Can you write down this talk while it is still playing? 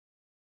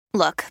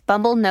Look,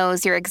 Bumble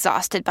knows you're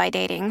exhausted by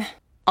dating.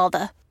 All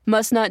the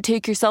must not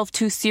take yourself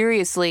too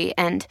seriously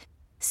and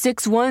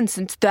 6'1"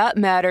 since that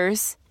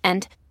matters.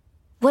 And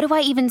what do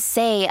I even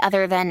say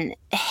other than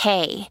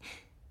hey?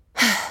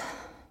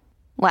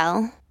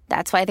 Well,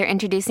 that's why they're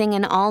introducing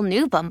an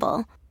all-new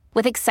Bumble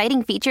with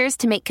exciting features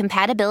to make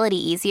compatibility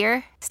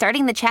easier,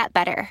 starting the chat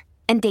better,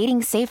 and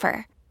dating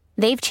safer.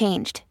 They've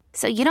changed,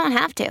 so you don't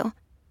have to.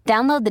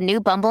 Download the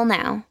new Bumble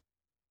now.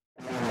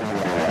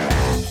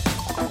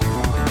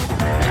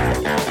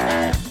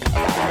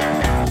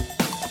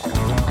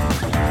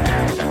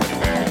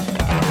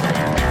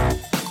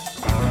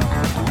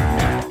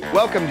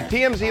 Welcome to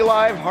TMZ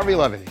Live. Harvey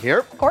Levin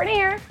here. Courtney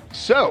here.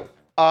 So,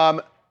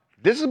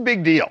 this is a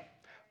big deal.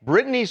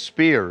 Britney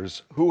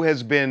Spears, who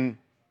has been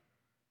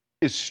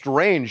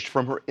estranged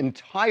from her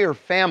entire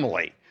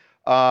family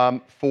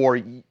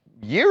for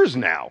years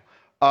now,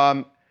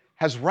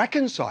 has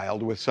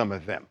reconciled with some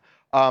of them.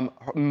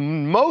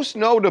 Most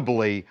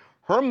notably,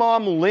 her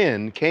mom,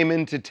 Lynn, came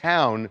into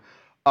town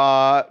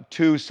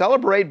to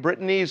celebrate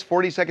Britney's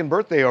 42nd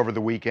birthday over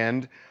the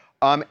weekend.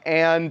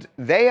 And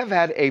they have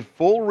had a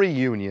full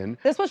reunion.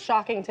 This was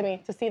shocking to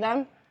me, to see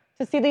them,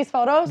 to see these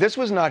photos. This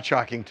was not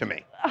shocking to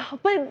me.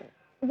 But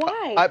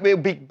why? I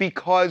mean,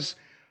 because,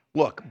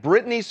 look,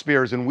 Britney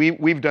Spears, and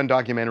we've done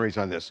documentaries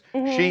on this,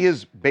 she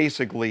is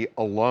basically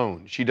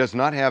alone. She does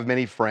not have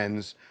many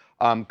friends,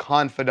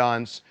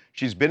 confidants.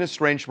 She's been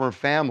estranged from her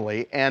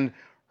family, and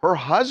her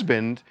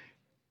husband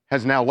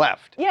has now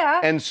left.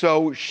 Yeah. And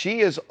so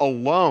she is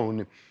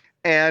alone.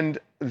 And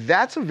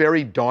that's a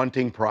very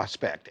daunting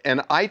prospect.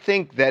 And I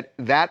think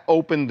that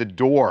opened the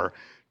door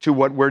to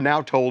what we're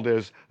now told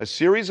is a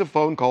series of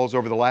phone calls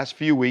over the last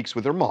few weeks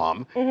with her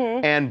mom.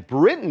 And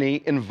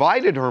Britney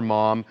invited her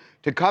mom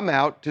to come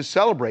out to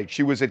celebrate.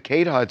 She was at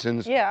Kate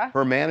Hudson's,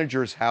 her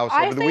manager's house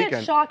over the weekend. I say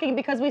it's shocking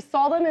because we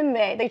saw them in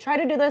May. They tried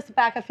to do this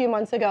back a few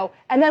months ago.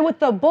 And then with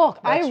the book,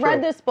 I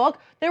read this book.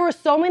 There were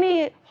so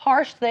many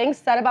harsh things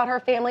said about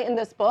her family in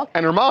this book.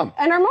 And her mom.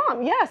 And her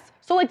mom, yes.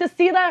 So like to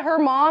see that her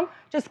mom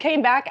just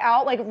came back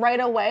out like right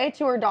away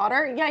to her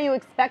daughter, yeah, you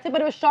expect it, but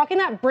it was shocking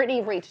that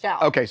Britney reached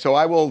out. Okay, so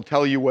I will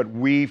tell you what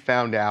we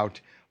found out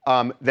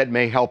that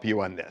may help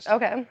you on this.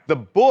 Okay. The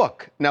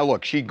book, now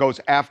look, she goes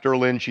after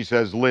Lynn. She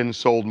says, Lynn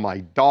sold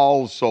my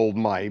dolls, sold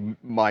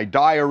my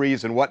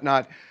diaries and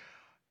whatnot.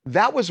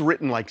 That was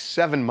written like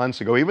 7 months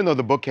ago, even though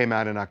the book came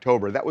out in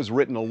October. That was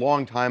written a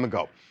long time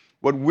ago.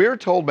 What we're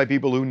told by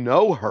people who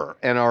know her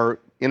and are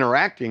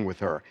interacting with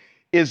her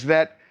is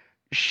that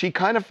she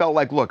kind of felt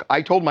like, look,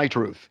 I told my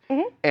truth,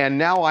 and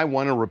now I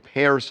want to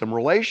repair some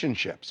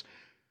relationships.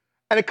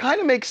 And it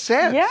kind of makes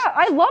sense. Yeah,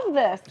 I love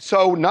this.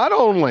 So not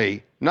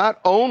only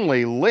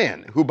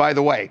Lynn, who, by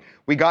the way,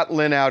 we got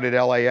Lynn out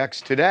at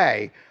LAX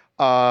today.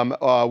 One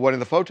of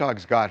the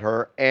photogs got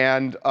her,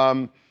 and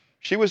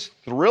she was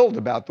thrilled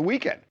about the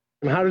weekend.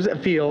 How does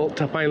it feel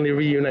to finally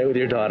reunite with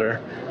your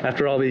daughter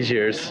after all these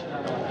years?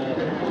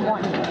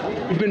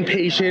 You've been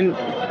patient,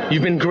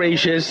 you've been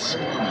gracious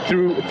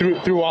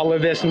through all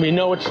of this, and we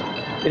know it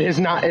has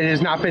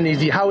not been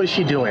easy. How is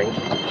she doing?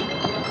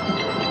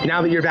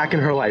 Now that you're back in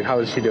her life, how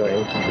is she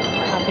doing?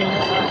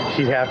 Happy.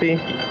 She's happy?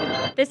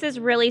 This is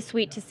really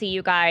sweet to see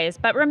you guys.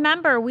 But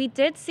remember, we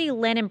did see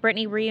Lynn and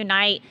Britney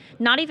reunite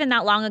not even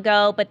that long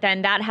ago, but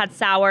then that had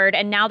soured,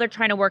 and now they're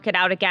trying to work it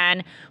out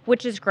again,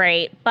 which is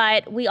great.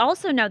 But we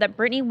also know that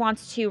Britney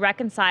wants to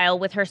reconcile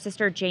with her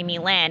sister, Jamie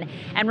Lynn.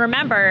 And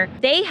remember,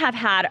 they have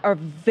had a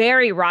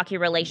very rocky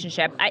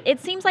relationship.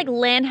 It seems like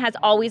Lynn has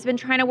always been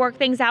trying to work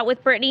things out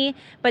with Britney,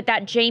 but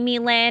that Jamie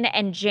Lynn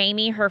and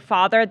Jamie, her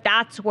father,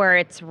 that's where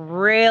it's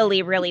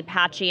really, really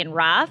patchy and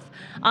rough.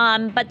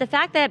 But the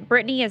fact that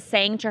Britney is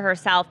saying to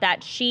herself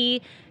that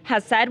she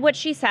has said what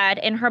she said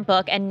in her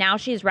book, and now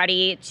she's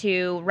ready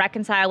to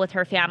reconcile with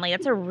her family.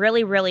 That's a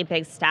really, really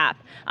big step.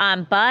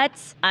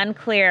 But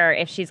unclear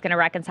if she's going to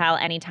reconcile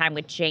anytime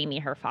with Jamie,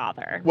 her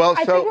father. Well,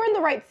 I think we're in the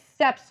right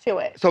steps to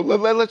it. So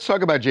let's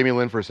talk about Jamie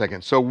Lynn for a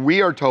second. So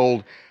we are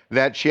told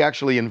that she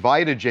actually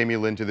invited Jamie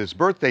Lynn to this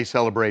birthday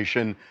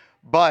celebration,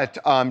 but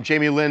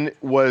Jamie Lynn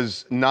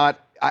was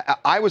not,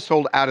 I was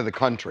told, out of the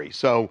country.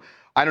 So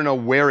I don't know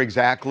where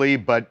exactly,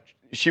 but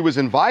she was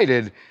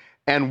invited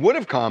and would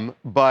have come,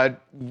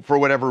 but for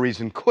whatever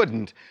reason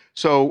couldn't.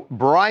 So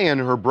Brian,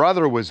 her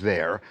brother, was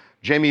there.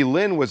 Jamie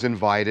Lynn was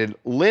invited.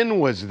 Lynn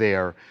was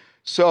there.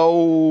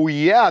 So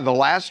yeah, the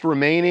last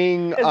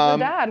remaining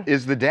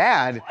is the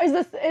dad.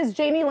 Is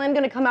Jamie Lynn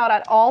going to come out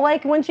at all,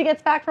 like when she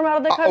gets back from out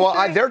of the country?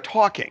 Well, they're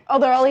talking. Oh,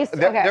 they're at least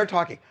okay. They're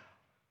talking.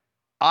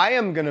 I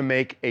am going to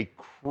make a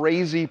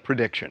crazy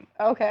prediction.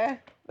 Okay,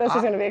 this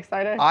is going to be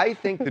exciting. I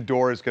think the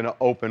door is going to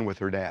open with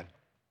her dad.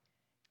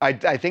 I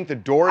think the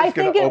door is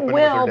going to open with her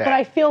dad. I think it will, but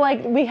I feel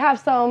like we have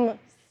some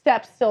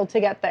steps still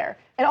to get there.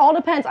 It all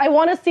depends. I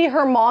want to see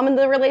her mom in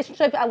the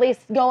relationship at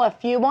least go a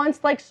few months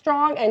like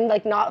strong and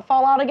like not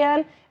fall out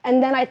again,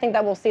 and then I think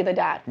that we'll see the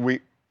dad.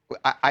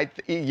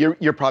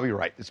 You're probably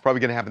right. It's probably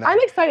going to happen. I'm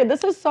excited.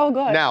 This is so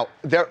good. Now,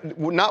 they're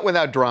not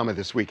without drama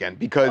this weekend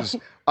because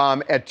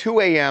at 2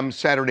 a.m.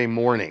 Saturday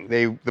morning,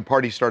 the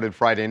party started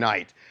Friday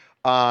night.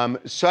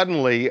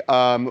 suddenly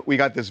we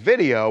got this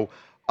video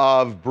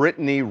of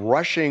Brittany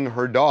rushing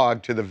her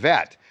dog to the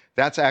vet.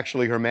 That's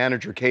actually her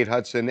manager, Kate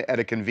Hudson, at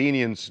a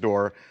convenience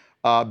store,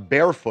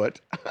 barefoot,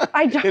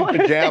 I don't in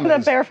understand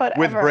pajamas the barefoot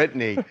with ever.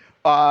 Brittany.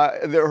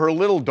 Her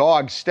little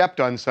dog stepped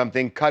on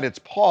something, cut its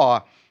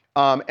paw,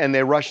 and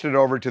they rushed it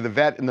over to the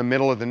vet in the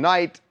middle of the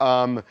night.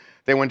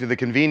 They went to the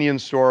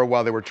convenience store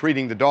while they were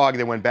treating the dog.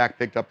 They went back,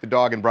 picked up the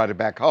dog, and brought it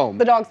back home.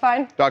 The dog's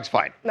fine? Dog's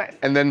fine. Nice.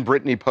 And then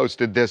Brittany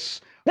posted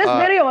this. This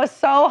video was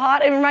so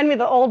hot. It reminded me of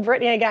the old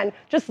Britney again.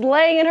 Just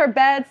laying in her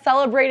bed,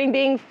 celebrating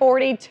being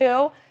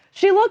 42.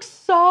 She looks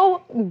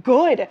so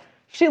good.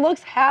 She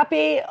looks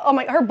happy. Oh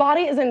my, her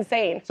body is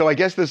insane. So I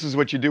guess this is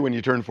what you do when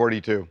you turn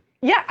 42.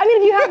 Yeah, I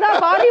mean, if you have that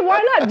body,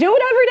 why not? Do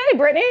it every day,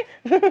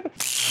 Brittany.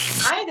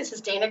 Hi, this is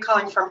Dana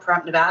calling from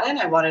Pahrump, Nevada, and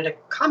I wanted to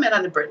comment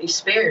on the Britney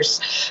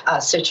Spears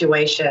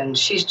situation.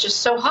 She's just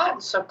so hot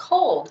and so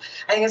cold.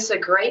 I think it's a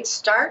great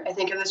start, I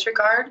think, in this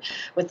regard.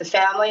 With the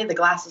family, the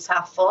glass is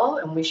half full,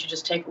 and we should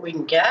just take what we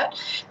can get,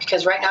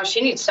 because right now she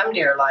needs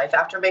somebody in her life.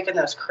 After making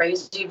those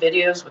crazy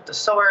videos with the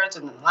swords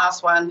and the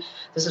last one,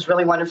 this is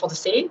really wonderful to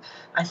see,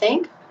 I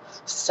think.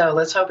 So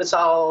let's hope it's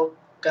all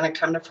going to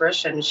come to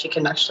fruition and she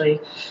can actually,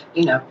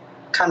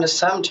 come to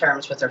some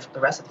terms with the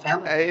rest of the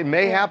family. It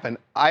may happen.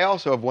 I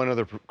also have one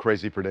other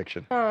crazy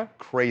prediction.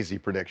 Crazy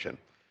prediction.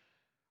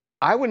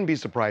 I wouldn't be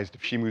surprised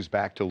if she moves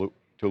back to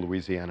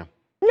Louisiana.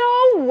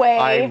 No way.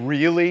 I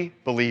really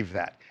believe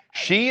that.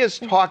 She has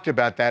talked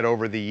about that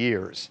over the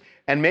years.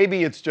 And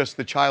maybe it's just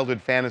the childhood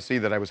fantasy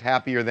that I was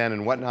happier then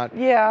and whatnot.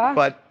 Yeah.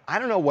 But I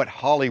don't know what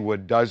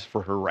Hollywood does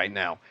for her right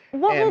now.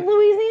 What would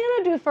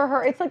Louisiana do for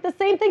her? It's like the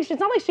same thing. It's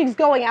not like she's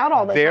going out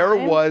all the time. There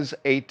was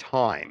a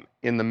time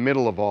in the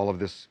middle of all of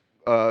this,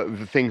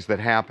 the things that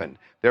happened.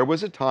 There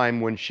was a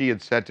time when she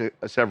had said to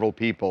several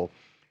people,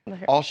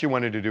 all she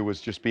wanted to do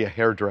was just be a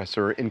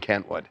hairdresser in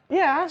Kentwood.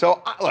 Yeah.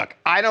 So, look,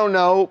 I don't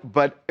know,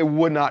 but it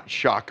would not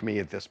shock me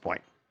at this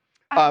point.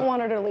 I don't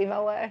want her to leave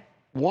LA.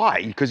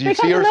 Why? Because you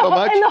see her so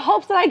much? In the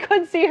hopes that I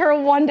could see her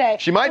one day.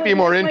 She might be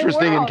more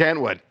interesting in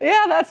Kentwood.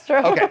 Yeah, that's true.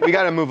 Okay, we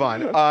got to move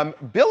on.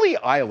 Billie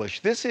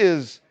Eilish, this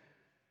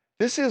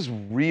is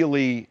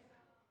really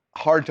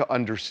hard to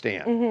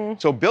understand.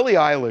 So Billie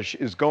Eilish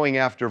is going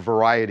after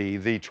Variety,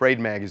 the trade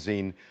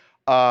magazine,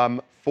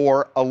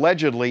 for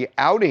allegedly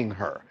outing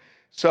her.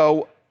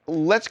 So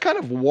let's kind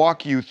of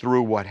walk you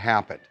through what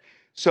happened.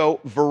 So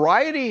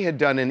Variety had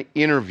done an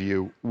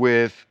interview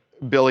with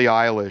Billie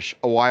Eilish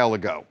a while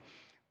ago.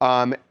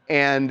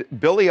 And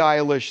Billie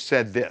Eilish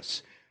said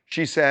this.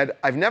 She said,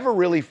 "I've never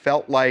really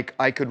felt like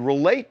I could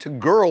relate to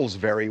girls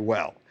very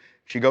well."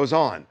 She goes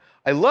on,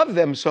 "I love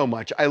them so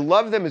much. I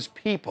love them as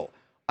people.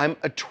 I'm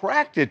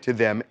attracted to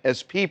them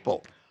as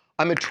people.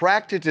 I'm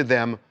attracted to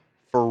them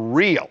for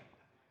real."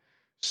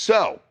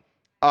 So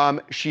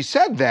she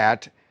said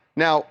that.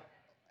 Now,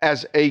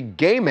 as a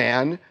gay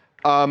man,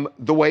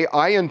 the way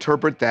I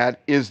interpret that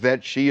is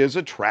that she is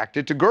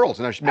attracted to girls.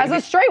 Now, as a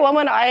straight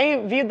woman,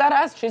 I viewed that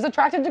as she's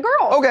attracted to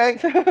girls.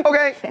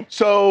 Okay.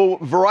 So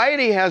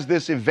Variety has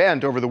this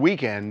event over the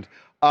weekend,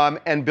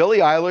 and Billie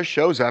Eilish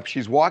shows up.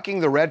 She's walking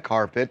the red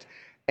carpet,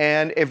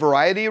 and a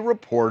Variety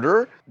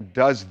reporter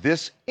does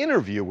this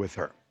interview with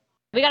her.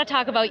 We got to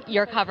talk about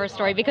your cover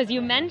story, because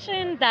you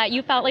mentioned that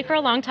you felt like for a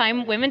long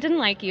time women didn't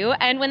like you,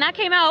 and when that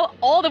came out,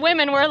 all the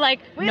women were like,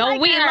 we love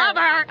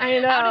her. I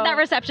know. How did that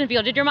reception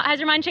feel? Has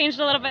your mind changed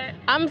a little bit?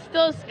 I'm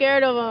still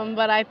scared of them,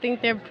 but I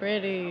think they're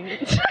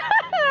pretty.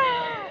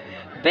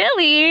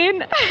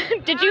 Billie,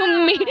 did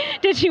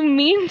you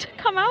mean to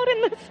come out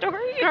in the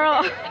story?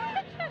 Girl.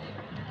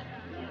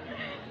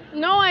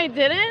 No, I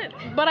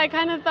didn't, but I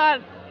kind of thought,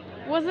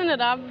 wasn't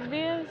it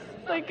obvious?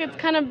 Like, it's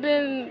kind of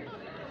been...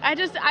 I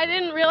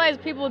didn't realize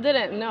people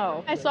didn't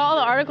know. I saw all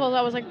the articles.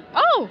 I was like,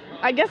 oh,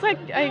 I guess I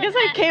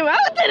came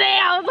out today.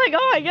 I was like,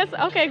 oh, I guess,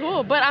 okay,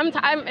 cool. But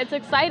it's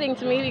exciting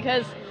to me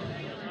because,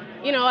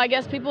 I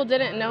guess people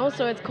didn't know,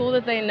 so it's cool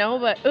that they know.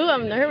 But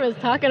I'm nervous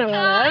talking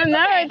about it.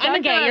 I'm a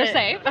gay. You're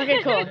safe.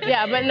 Okay, cool.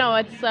 Yeah, but no,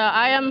 it's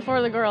I am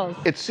for the girls.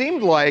 It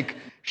seemed like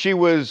she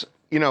was,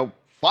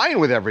 fine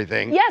with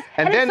everything. Yes,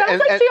 and it sounds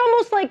like she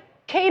almost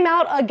came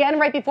out again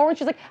right before when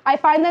she's like, I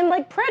find them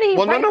pretty.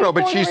 Well, no,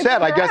 but she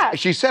said,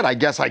 I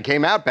guess I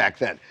came out back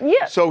then.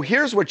 Yeah. So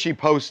here's what she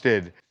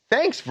posted.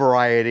 "Thanks,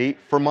 Variety,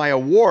 for my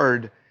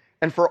award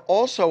and for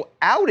also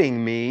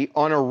outing me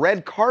on a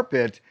red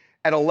carpet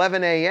at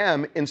 11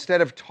 a.m.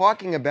 instead of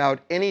talking about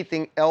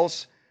anything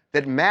else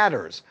that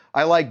matters.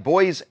 I like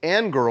boys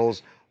and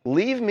girls.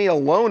 Leave me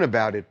alone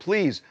about it,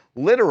 please.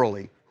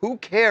 Literally, who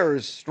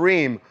cares?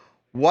 Stream.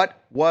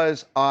 What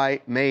was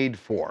I made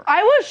for?"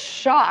 I was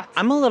shocked.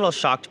 I'm a little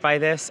shocked by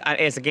this,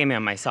 as a gay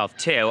man myself,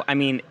 too. I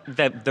mean,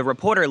 the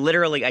reporter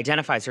literally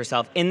identifies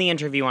herself in the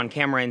interview on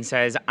camera and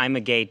says, "I'm a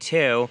gay,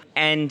 too."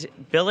 And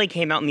Billie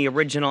came out in the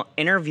original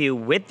interview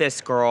with this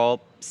girl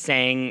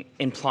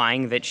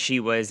implying that she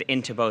was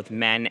into both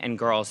men and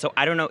girls. So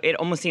I don't know, it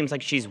almost seems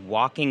like she's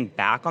walking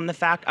back on the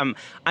fact.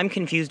 I'm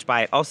confused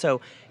by it.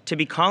 Also, to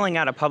be calling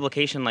out a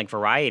publication like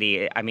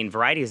Variety, I mean,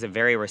 Variety is a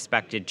very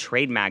respected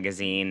trade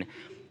magazine.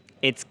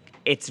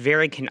 it's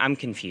very, I'm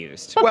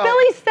confused. But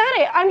Billy said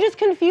it. I'm just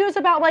confused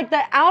about like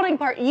the outing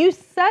part. You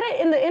said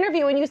it in the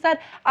interview and you said,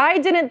 I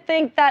didn't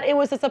think that it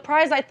was a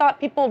surprise. I thought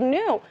people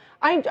knew.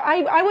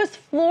 I was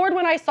floored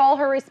when I saw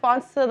her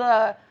response to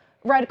the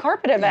red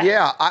carpet event.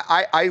 Yeah,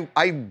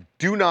 I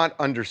do not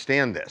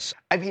understand this.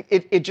 I mean,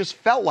 it just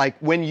felt like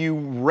when you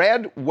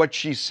read what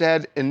she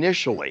said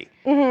initially,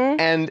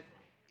 and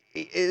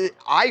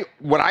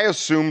what I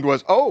assumed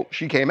was, oh,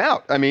 she came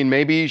out. I mean,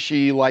 maybe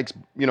she likes,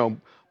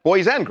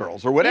 boys and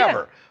girls or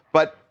whatever. Yeah.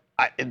 But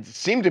it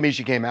seemed to me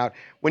she came out.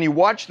 When you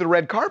watch the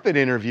red carpet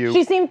interview,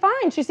 she seemed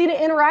fine. She seemed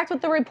to interact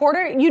with the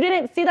reporter. You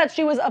didn't see that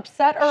she was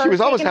upset or she was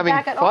almost having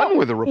back at fun all.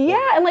 with the reporter.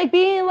 Yeah, and like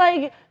being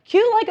like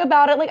cute like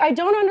about it. Like I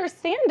don't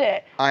understand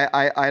it.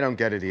 I don't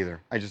get it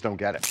either. I just don't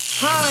get it.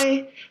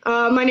 Hi,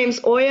 my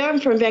name's Oya. I'm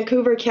from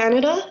Vancouver,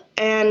 Canada.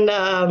 And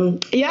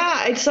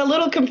yeah, it's a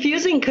little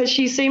confusing because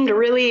she seemed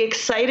really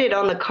excited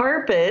on the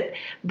carpet,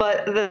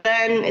 but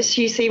then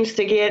she seems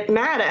to get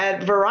mad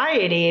at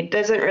Variety. It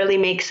doesn't really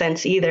make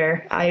sense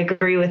either. I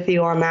agree with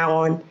you on that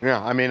one.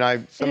 Yeah, I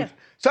mean,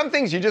 some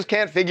things you just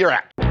can't figure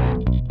out.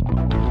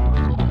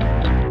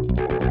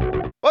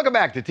 Welcome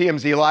back to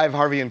TMZ Live.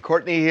 Harvey and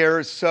Courtney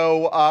here.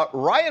 So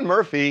Ryan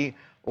Murphy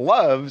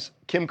loves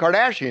Kim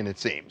Kardashian, it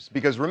seems,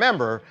 because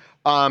remember,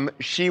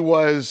 she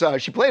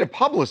played a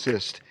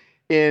publicist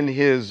in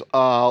his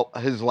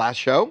last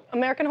show,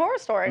 American Horror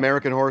Story.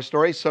 American Horror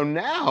Story. So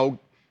now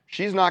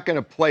she's not going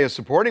to play a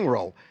supporting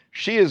role.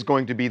 She is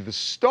going to be the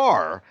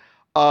star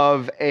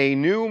of a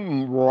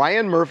new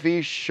Ryan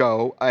Murphy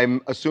show.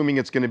 I'm assuming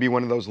it's going to be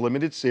one of those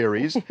limited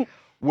series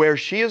where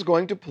she is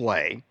going to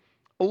play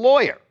a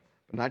lawyer.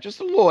 But not just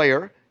a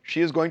lawyer,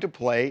 she is going to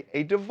play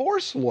a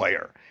divorce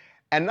lawyer.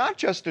 And not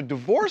just a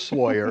divorce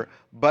lawyer,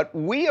 but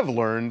we have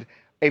learned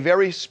a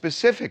very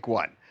specific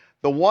one.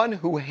 The one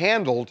who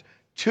handled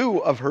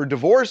 2 of her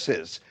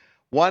divorces.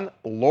 One,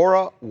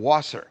 Laura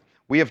Wasser.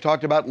 We have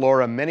talked about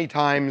Laura many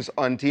times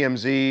on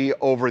TMZ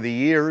over the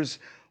years.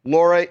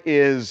 Laura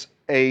is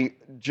a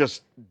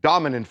just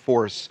dominant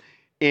force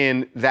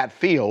in that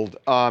field,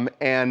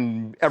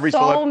 and every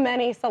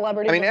many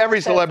celebrities. I mean,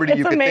 every celebrity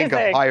you could think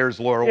of hires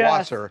Laura Yes.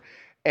 Wasser,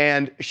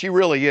 and she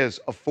really is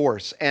a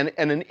force, and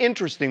an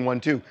interesting one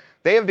too.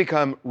 They have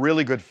become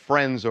really good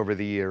friends over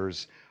the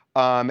years,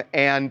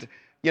 and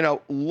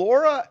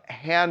Laura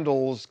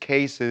handles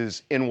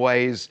cases in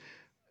ways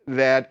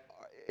that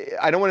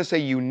I don't want to say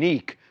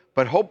unique,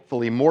 but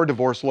hopefully more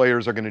divorce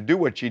lawyers are going to do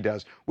what she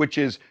does, which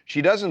is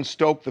she doesn't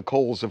stoke the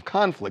coals of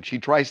conflict. She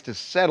tries to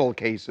settle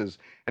cases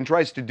and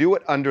tries to do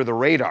it under the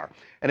radar.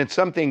 And it's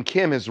something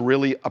Kim has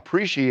really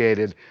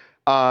appreciated.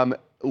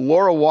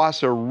 Laura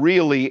Wasser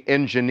really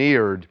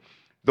engineered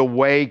the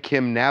way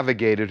Kim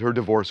navigated her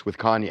divorce with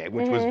Kanye,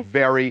 which was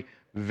very,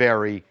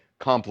 very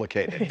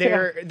complicated.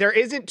 There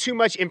isn't too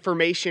much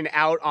information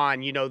out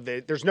on,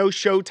 there's no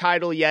show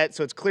title yet,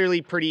 so it's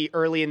clearly pretty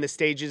early in the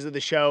stages of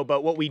the show.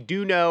 But what we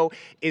do know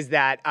is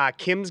that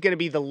Kim's going to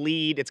be the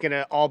lead. It's going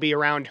to all be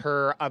around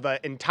her of an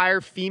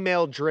entire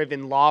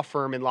female-driven law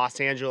firm in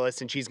Los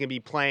Angeles, and she's going to be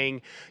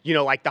playing,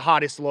 like the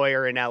hottest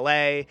lawyer in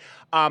LA.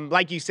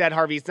 Like you said,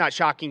 Harvey, it's not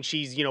shocking.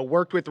 She's,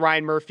 worked with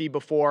Ryan Murphy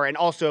before, and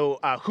also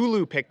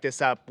Hulu picked this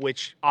up,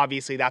 which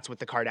obviously that's what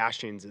the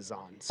Kardashians is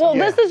on. So. Well,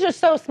 this is just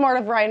so smart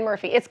of Ryan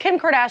Murphy. It's Kim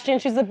Kardashian.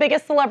 She's the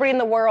biggest celebrity in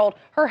the world.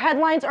 Her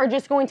headlines are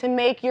just going to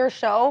make your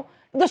show.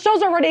 The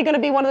show's already going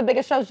to be one of the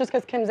biggest shows just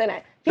because Kim's in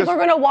it. People are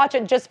going to watch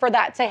it just for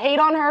that. To hate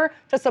on her,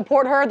 to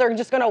support her, they're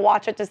just going to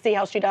watch it to see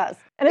how she does.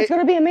 And it's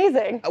going to be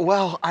amazing.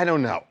 Well, I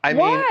don't know. I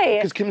Why? mean,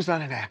 because Kim's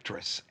not an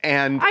actress.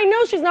 And I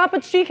know she's not,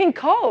 but she can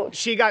coach.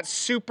 She got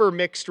super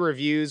mixed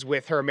reviews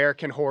with her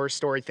American Horror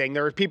Story thing.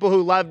 There were people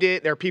who loved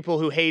it. There are people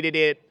who hated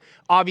it.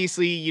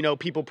 Obviously,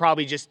 people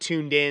probably just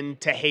tuned in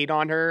to hate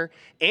on her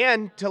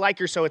and to like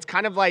her. So it's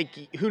kind of like,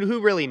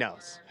 who really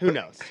knows? Who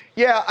knows?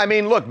 Yeah, I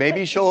mean, look,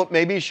 maybe she'll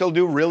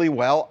do really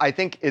well. I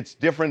think it's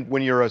different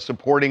when you're a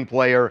supporting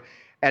player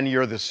and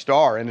you're the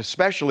star, and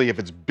especially if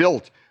it's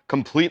built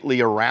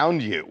completely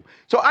around you.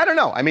 So I don't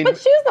know. I mean, but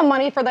she has the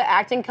money for the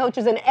acting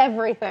coaches and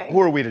everything. Who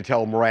are we to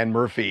tell Ryan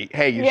Murphy,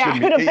 hey, you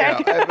shouldn't be,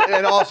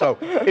 and also,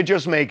 it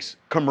just makes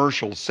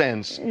commercial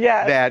sense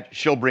that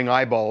she'll bring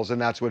eyeballs,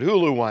 and that's what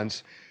Hulu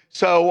wants.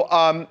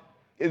 So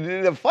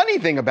the funny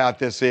thing about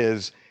this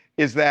is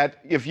that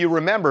if you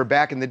remember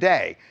back in the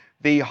day,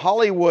 the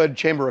Hollywood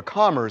Chamber of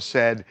Commerce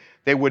said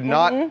they would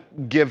not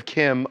give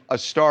Kim a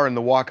star in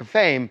the Walk of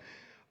Fame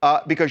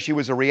because she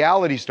was a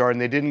reality star, and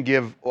they didn't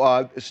give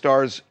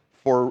stars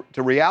to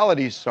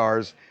reality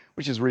stars,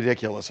 which is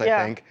ridiculous, I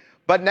think.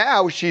 But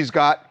now she's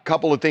got a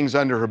couple of things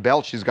under her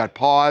belt. She's got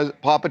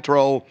Paw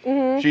Patrol,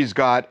 she's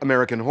got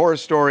American Horror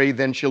Story,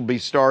 then she'll be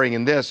starring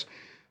in this.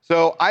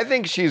 So I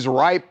think she's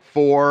ripe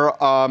for.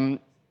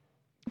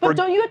 But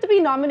don't you have to be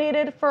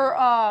nominated for?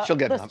 She'll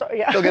get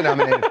She'll get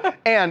nominated,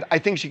 and I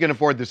think she can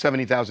afford the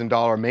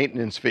 $70,000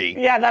 maintenance fee.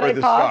 Yeah, that for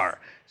the star.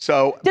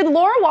 So did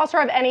Laura Wasser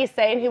have any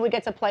say in who would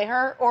get to play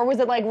her, or was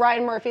it like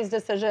Ryan Murphy's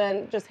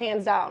decision, just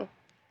hands down?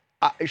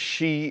 I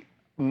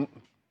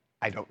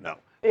don't know,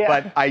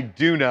 but I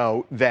do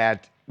know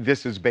that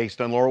this is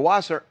based on Laura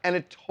Wasser, and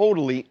it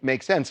totally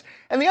makes sense.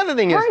 And the other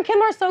thing is, her and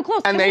Kim are so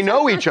close. and Kim they is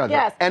know her each first- other.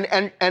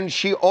 Yes. And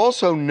she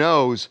also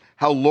knows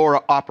how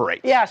Laura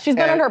operates. Yeah, she's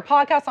been on And her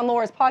podcast, on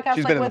Laura's podcast.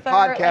 She's like, been on with the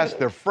her. podcast. Like,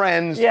 They're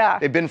friends. Yeah.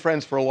 They've been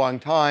friends for a long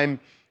time.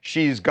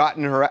 She's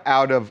gotten her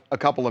out of a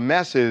couple of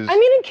messes. I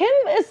mean, and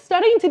Kim is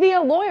studying to be a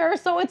lawyer,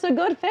 so it's a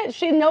good fit.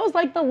 She knows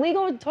like the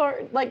legal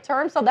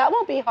terms, so that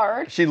won't be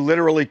hard. She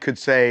literally could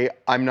say,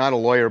 I'm not a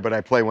lawyer, but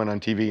I play one on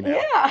TV now.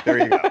 Yeah. There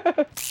you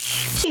go.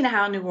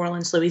 Now, New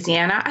Orleans,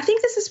 Louisiana. I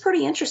think this is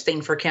pretty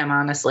interesting for Kim,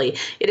 honestly.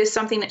 It is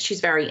something that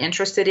she's very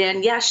interested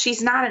in. Yes,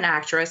 she's not an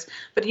actress,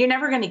 but you're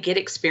never going to get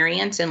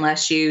experience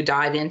unless you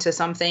dive into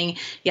something.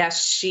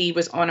 Yes, she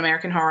was on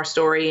American Horror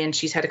Story, and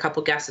she's had a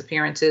couple guest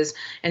appearances,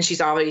 and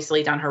she's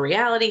obviously done her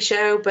reality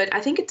show, but I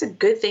think it's a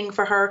good thing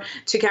for her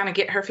to kind of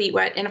get her feet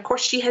wet. And of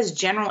course, she has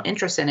general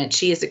interest in it.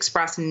 She has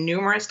expressed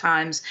numerous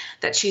times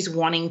that she's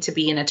wanting to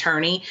be an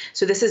attorney.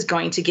 So this is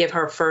going to give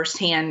her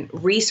firsthand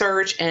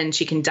research, and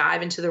she can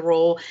dive into the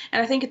role.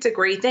 And I think it's a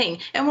great thing.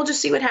 And we'll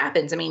just see what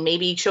happens. I mean,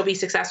 maybe she'll be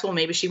successful,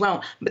 maybe she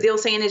won't. But the old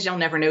saying is, you'll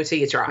never know till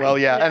you try. Well,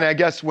 yeah, and I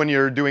guess when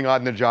you're doing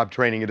on-the-job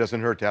training, it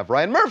doesn't hurt to have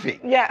Ryan Murphy.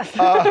 Yes.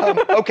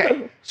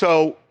 Okay,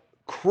 so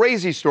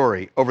crazy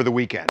story over the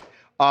weekend.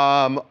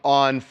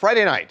 On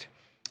Friday night,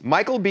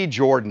 Michael B.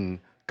 Jordan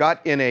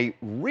got in a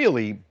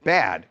really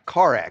bad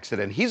car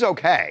accident. He's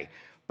okay,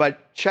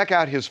 but check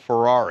out his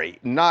Ferrari.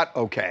 Not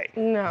okay.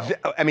 No.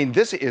 I mean,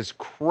 this is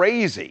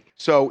crazy.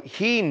 So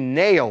he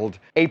nailed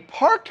a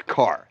parked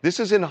car. This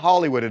is in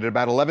Hollywood at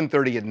about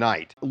 11:30 at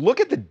night.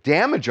 Look at the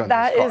damage on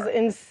That this car. is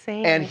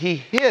insane. And he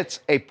hits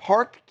a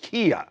parked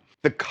Kia.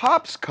 The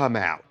cops come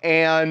out,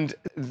 and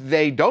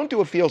they don't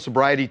do a field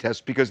sobriety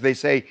test because they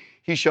say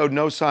he showed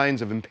no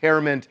signs of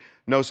impairment,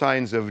 no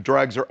signs of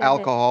drugs or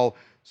alcohol.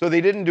 So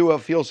they didn't do a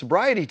field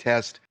sobriety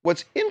test.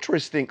 What's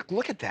interesting,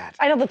 look at that.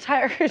 I know the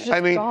tire is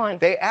just gone.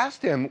 They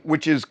asked him,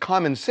 which is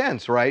common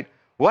sense, right?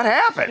 What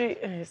happened?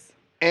 Jeez.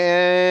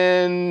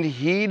 And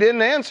he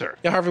didn't answer.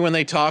 Yeah, Harvey, when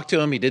they talked to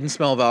him, he didn't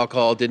smell of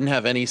alcohol, didn't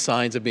have any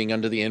signs of being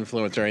under the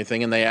influence or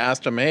anything, and they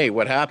asked him, hey,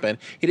 what happened?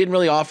 He didn't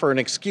really offer an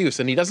excuse,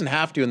 and he doesn't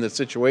have to in this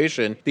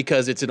situation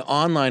because it's an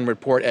online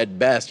report at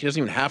best. He doesn't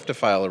even have to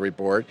file a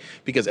report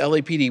because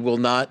LAPD will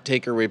not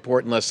take a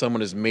report unless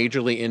someone is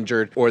majorly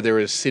injured or there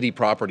is city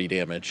property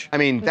damage. I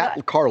mean,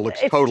 that car looks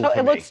It's totaled to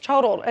it me. looks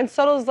totaled, and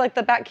so does like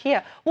the back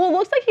Kia. Well, it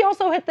looks like he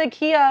also hit the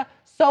Kia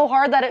so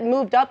hard that it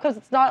moved up because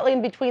it's not in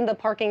between the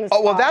parking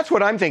spots. Oh, well, that's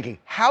what I'm thinking.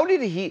 How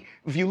did he,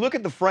 if you look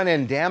at the front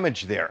end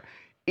damage there,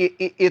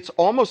 it's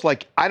almost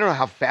like, I don't know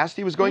how fast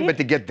he was going, but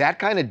to get that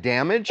kind of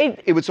damage,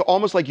 it was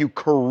almost like you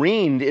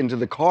careened into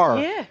the car.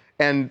 Yeah.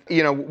 And,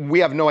 you know, we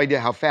have no idea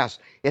how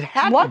fast. It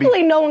had to be.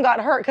 Luckily, no one got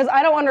hurt because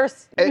I don't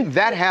understand.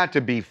 That had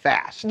to be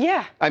fast.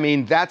 Yeah. I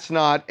mean, that's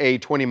not a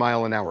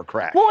 20-mile-an-hour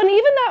crash. Well, and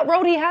even that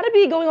road, he had to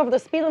be going over the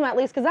speed limit at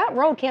least because that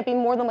road can't be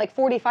more than like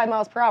 45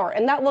 miles per hour.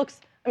 And that looks,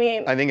 I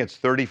mean. I think it's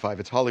 35.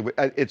 It's Hollywood.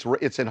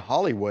 It's in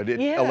Hollywood at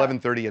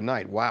 11:30 at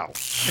night. Wow.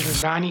 This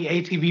is Donnie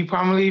ATV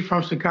Parmalee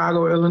from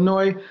Chicago,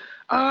 Illinois.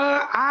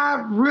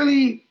 I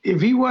really, if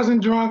he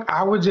wasn't drunk,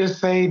 I would just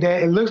say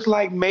that it looks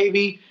like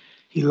maybe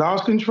he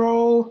lost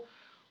control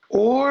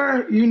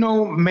or, you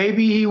know,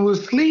 maybe he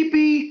was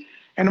sleepy.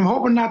 And I'm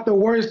hoping not the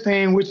worst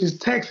thing, which is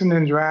texting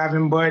and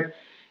driving. But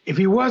if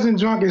he wasn't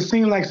drunk, it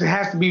seems like it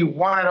has to be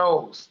one of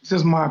those. It's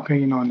just my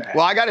opinion on that.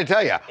 Well, I got to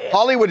tell you,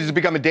 Hollywood has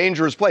become a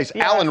dangerous place.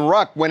 Yeah. Alan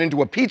Ruck went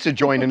into a pizza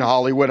joint in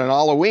Hollywood on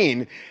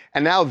Halloween.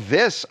 And now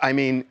this, I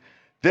mean,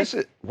 this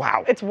is,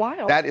 wow. It's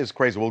wild. That is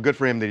crazy. Well, good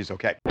for him that he's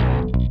okay.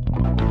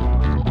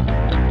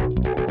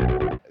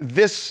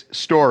 This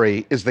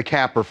story is the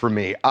capper for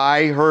me.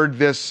 I heard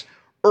this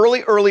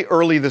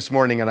early this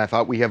morning, and I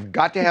thought we have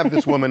got to have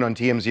this woman on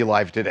TMZ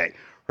Live today.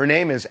 Her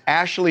name is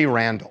Ashley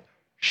Randall.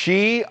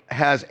 She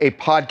has a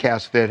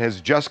podcast that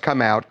has just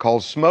come out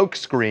called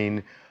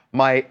Smokescreen,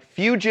 My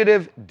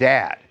Fugitive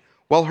Dad.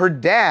 Well, her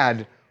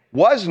dad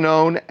was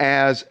known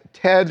as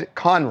Ted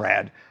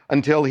Conrad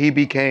until he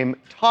became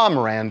Tom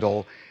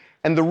Randall.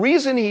 And the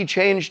reason he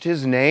changed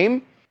his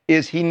name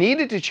is he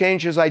needed to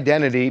change his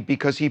identity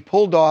because he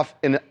pulled off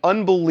an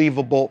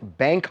unbelievable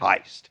bank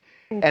heist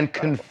and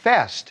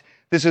confessed.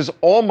 This is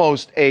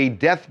almost a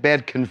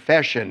deathbed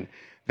confession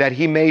that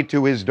he made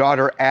to his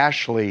daughter,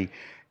 Ashley.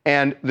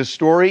 And the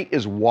story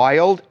is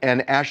wild,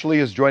 and Ashley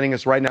is joining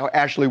us right now.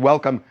 Ashley,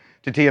 welcome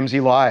to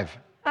TMZ Live.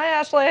 Hi,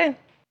 Ashley.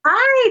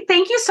 Hi,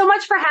 thank you so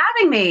much for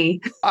having me.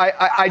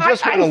 I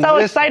just want to listen. I'm so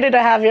excited to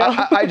have you.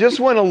 I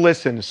just want to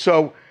listen.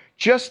 So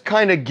just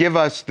kind of give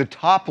us the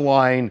top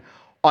line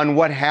on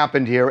what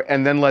happened here,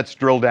 and then let's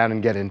drill down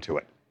and get into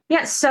it.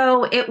 Yeah,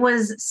 so it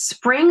was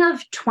spring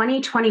of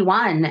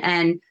 2021,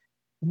 and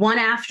one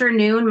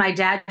afternoon, my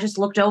dad just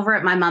looked over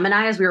at my mom and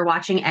I as we were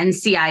watching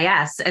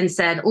NCIS and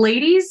said,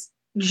 ladies,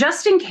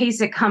 just in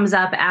case it comes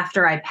up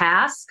after I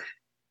pass,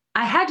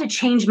 I had to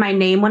change my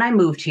name when I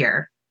moved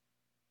here.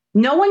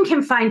 No one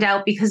can find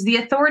out because the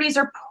authorities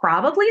are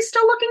probably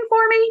still looking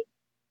for me.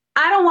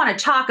 I don't want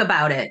to talk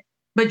about it,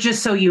 but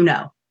just so you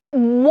know.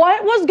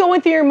 What was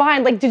going through your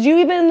mind? Like, did you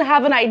even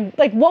have an idea?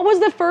 Like, what was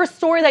the first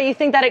story that you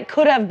think that it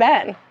could have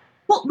been?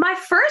 Well, my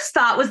first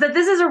thought was that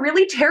this is a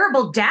really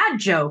terrible dad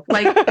joke.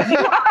 Like,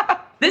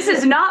 this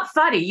is not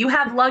funny. You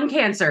have lung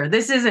cancer.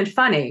 This isn't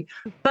funny.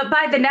 But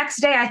by the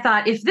next day, I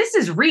thought, if this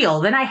is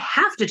real, then I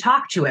have to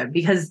talk to him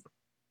because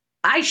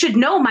I should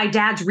know my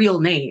dad's real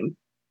name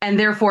and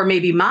therefore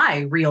maybe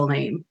my real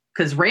name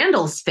because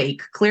Randall's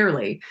fake,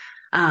 clearly.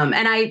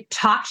 And I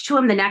talked to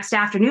him the next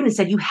afternoon and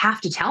said, you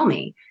have to tell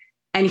me.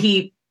 And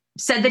he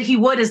said that he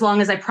would as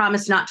long as I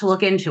promised not to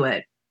look into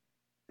it,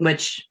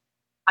 which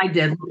I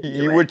did.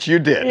 Which you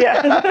did.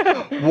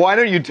 Yeah. Why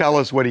don't you tell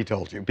us what he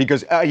told you?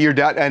 Because your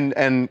dad,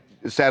 and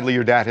sadly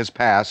your dad has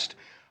passed.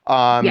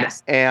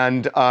 Yes.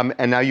 And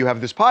now you have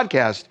this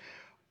podcast.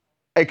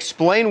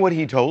 Explain what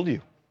he told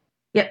you.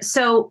 Yeah.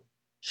 So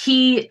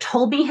he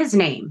told me his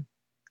name.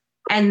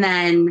 And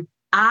then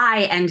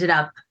I ended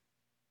up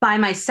by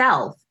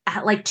myself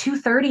at like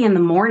 2:30 in the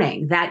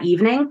morning that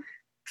evening,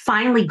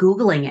 finally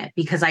Googling it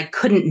because I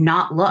couldn't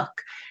not look.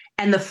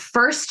 And the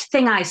first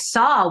thing I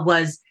saw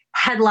was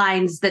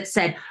headlines that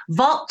said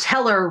vault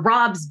teller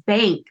robs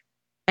bank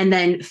and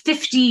then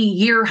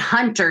 50-year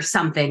hunt or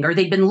something, or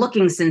they'd been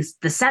looking since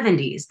the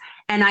 70s.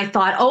 And I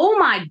thought, oh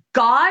my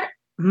God,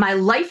 my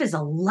life is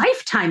a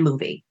Lifetime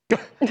movie.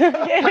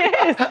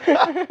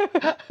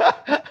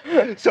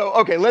 So,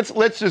 okay,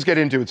 let's just get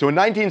into it. So in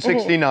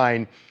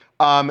 1969,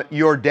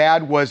 your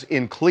dad was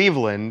in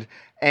Cleveland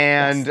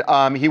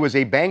and he was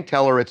a bank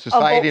teller at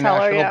Society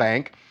National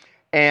Bank.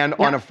 And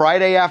on a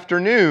Friday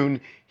afternoon,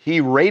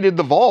 he raided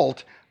the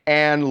vault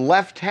and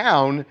left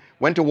town,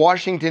 went to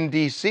Washington,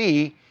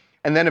 D.C.,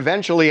 and then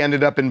eventually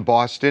ended up in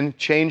Boston,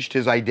 changed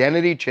his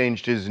identity,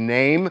 changed his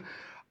name,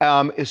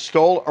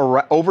 stole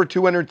over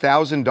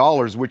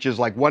 $200,000, which is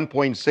like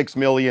 $1.6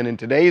 million in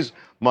today's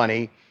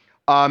money,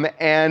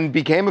 and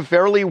became a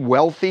fairly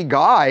wealthy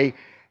guy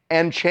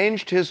and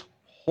changed his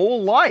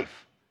whole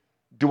life.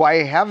 Do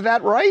I have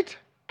that right?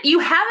 You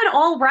have it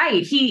all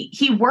right.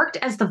 He worked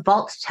as the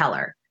vault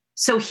teller.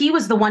 So he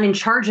was the one in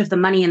charge of the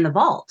money in the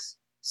vault.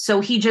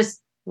 So he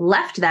just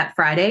left that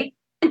Friday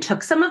and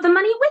took some of the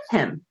money with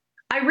him.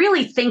 I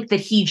really think that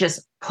he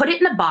just put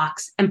it in a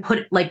box and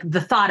put like the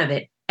thought of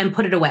it and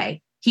put it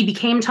away. He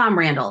became Tom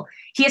Randall.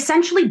 He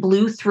essentially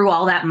blew through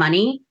all that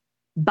money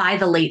by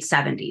the late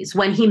 70s.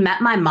 When he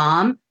met my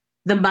mom,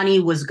 the money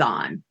was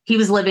gone. He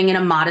was living in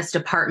a modest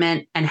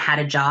apartment and had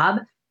a job.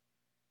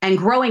 And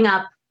growing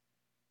up,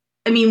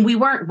 I mean, we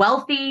weren't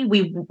wealthy.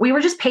 We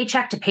were just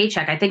paycheck to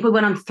paycheck. I think we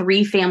went on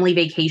 3 family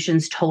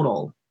vacations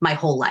total my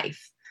whole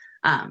life.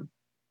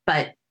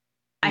 But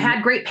I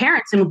had great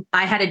parents, and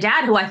I had a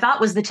dad who I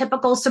thought was the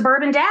typical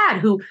suburban dad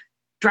who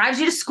drives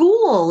you to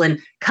school and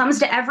comes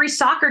to every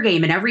soccer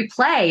game and every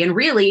play. And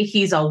really,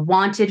 he's a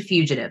wanted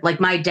fugitive.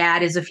 Like my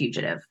dad is a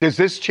fugitive. Does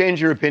this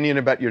change your opinion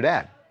about your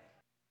dad?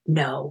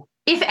 No.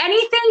 If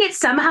anything, it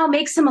somehow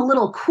makes him a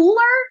little cooler,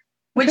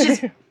 which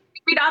is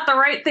maybe not the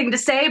right thing to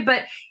say,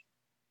 but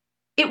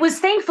it was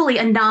thankfully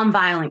a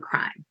nonviolent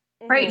crime,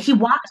 right? He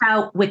walked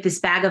out with this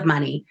bag of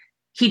money.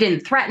 He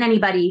didn't threaten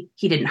anybody.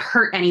 He didn't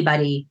hurt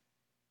anybody.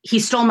 He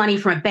stole money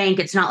from a bank.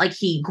 It's not like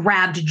he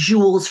grabbed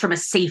jewels from a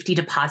safety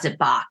deposit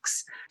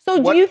box.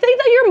 So do you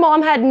think that your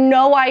mom had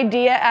no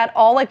idea at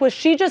all? Like, was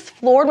she just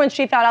floored when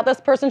she found out this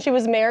person she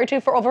was married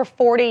to for over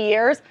 40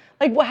 years?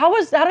 Like, how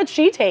did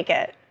she take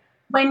it?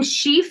 When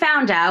she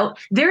found out,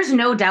 there's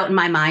no doubt in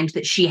my mind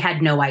that she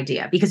had no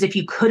idea, because if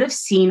you could have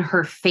seen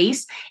her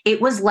face,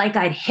 it was like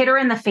I'd hit her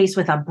in the face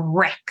with a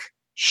brick.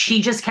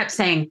 She just kept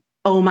saying,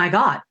 oh my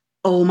God,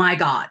 oh my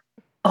God,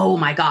 oh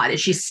my God,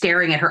 as she's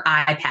staring at her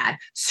iPad,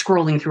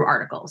 scrolling through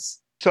articles.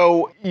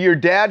 So your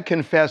dad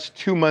confessed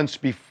 2 months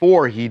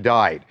before he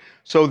died.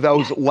 So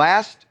those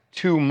last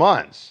 2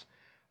 months,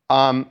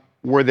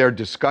 were there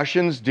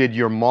discussions? Did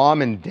your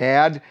mom and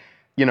dad,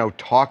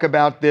 talk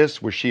about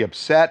this? Was she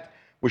upset?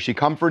 Was she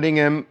comforting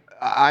him?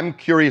 I'm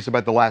curious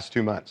about the last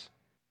 2 months.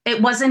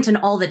 It wasn't an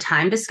all the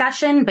time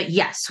discussion, but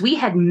yes, we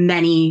had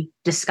many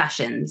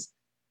discussions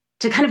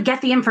to kind of get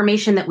the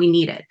information that we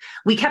needed.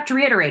 We kept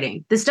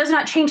reiterating, this does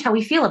not change how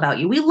we feel about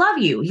you. We love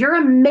you. You're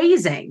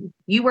amazing.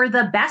 You were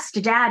the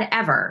best dad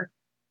ever.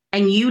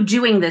 And you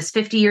doing this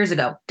 50 years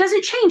ago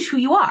doesn't change who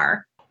you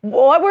are.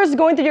 What was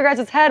going through your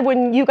guys' head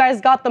when you guys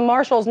got the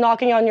marshals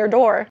knocking on your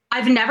door?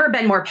 I've never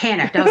been more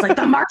panicked. I was like,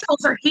 the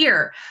marshals are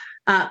here.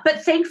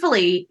 But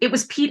thankfully, it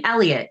was Pete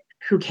Elliott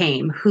who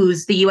came,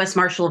 who's the U.S.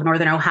 Marshal of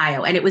Northern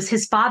Ohio. And it was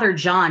his father,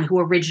 John, who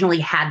originally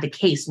had the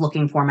case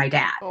looking for my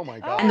dad. Oh, my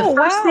God. And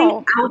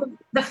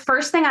the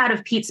first thing out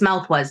of Pete's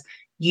mouth was,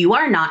 you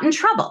are not in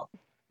trouble,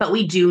 but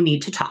we do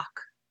need to talk,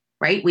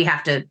 right?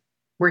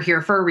 We're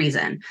here for a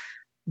reason.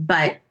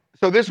 But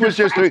so this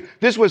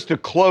was to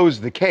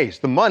close the case.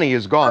 The money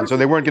is gone, so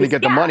they weren't going to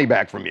get the money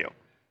back from you.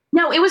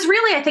 No, it was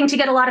really, I think, to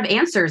get a lot of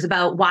answers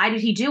about why did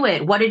he do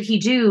it? What did he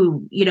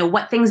do?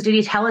 What things did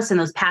he tell us in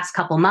those past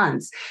couple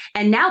months?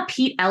 And now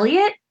Pete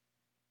Elliott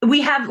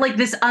we have like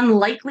this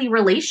unlikely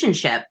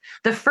relationship.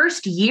 The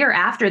first year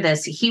after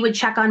this, he would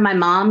check on my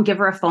mom, give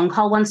her a phone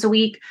call once a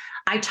week.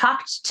 I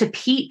talked to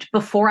Pete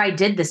before I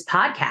did this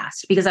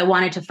podcast because I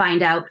wanted to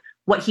find out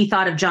what he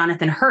thought of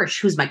Jonathan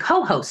Hirsch, who's my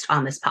co-host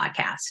on this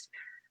podcast.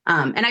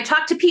 And I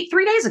talked to Pete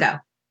 3 days ago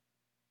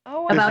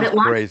about it.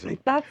 Crazy.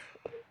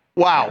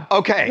 Wow.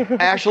 Okay.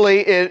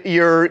 Ashley,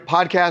 your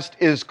podcast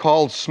is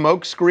called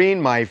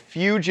Smokescreen, My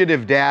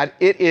Fugitive Dad.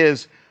 It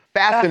is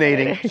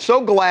fascinating.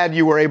 So glad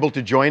you were able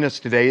to join us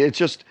today. It's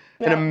just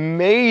an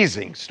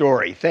amazing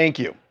story. Thank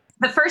you.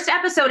 The first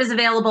episode is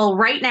available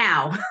right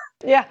now.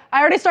 Yeah, I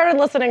already started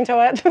listening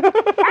to it.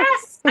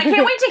 Yes, I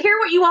can't wait to hear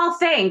what you all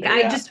think.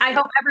 Yeah. I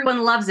hope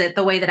everyone loves it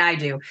the way that I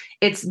do.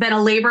 It's been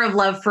a labor of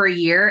love for a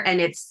year, and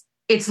it's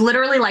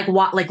literally like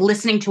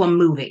listening to a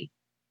movie.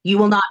 You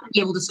will not be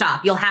able to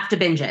stop. You'll have to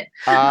binge it.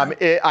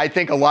 I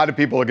think a lot of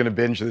people are going to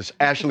binge this.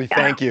 Ashley,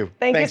 thank you.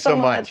 Thanks so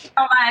much. So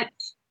much.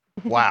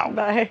 Wow.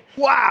 Bye.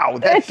 Wow,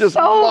 that's just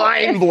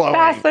mind-blowing.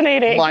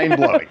 Fascinating.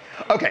 Mind-blowing.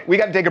 Okay, we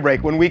got to take a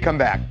break. When we come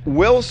back,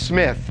 Will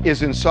Smith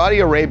is in Saudi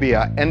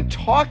Arabia and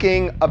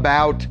talking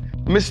about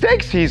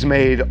mistakes he's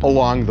made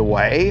along the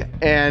way.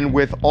 And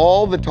with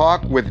all the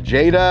talk with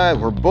Jada,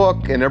 her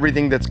book, and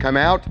everything that's come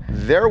out,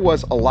 there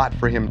was a lot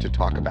for him to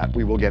talk about.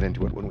 We will get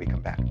into it when we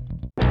come back.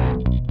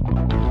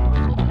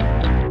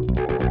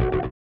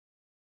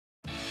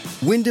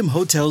 Wyndham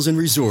Hotels and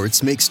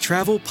Resorts makes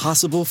travel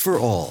possible for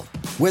all.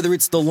 Whether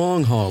it's the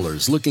long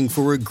haulers looking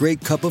for a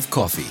great cup of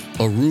coffee,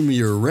 a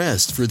roomier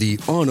rest for the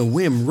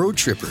on-a-whim road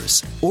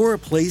trippers, or a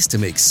place to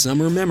make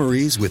summer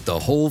memories with the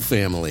whole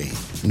family.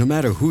 No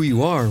matter who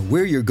you are,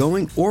 where you're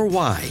going, or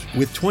why,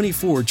 with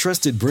 24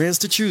 trusted brands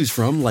to choose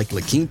from like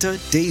La Quinta,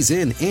 Days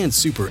Inn, and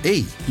Super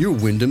 8, your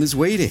Wyndham is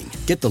waiting.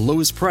 Get the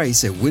lowest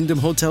price at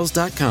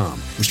WyndhamHotels.com.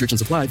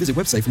 Restrictions apply. Visit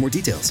website for more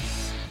details.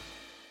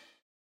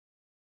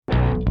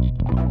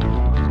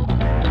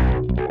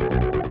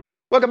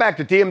 Welcome back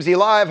to TMZ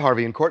Live.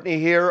 Harvey and Courtney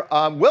here.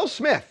 Will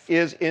Smith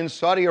is in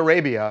Saudi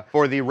Arabia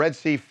for the Red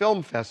Sea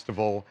Film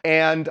Festival.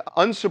 And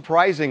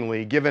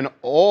unsurprisingly, given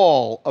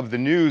all of the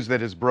news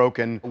that is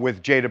broken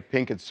with Jada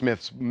Pinkett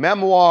Smith's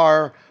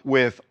memoir,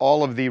 with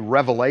all of the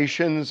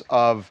revelations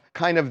of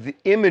kind of the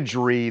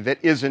imagery that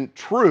isn't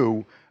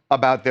true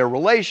about their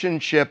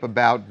relationship,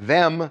 about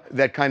them,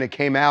 that kind of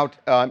came out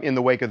in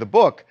the wake of the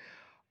book,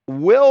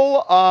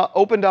 Will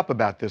opened up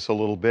about this a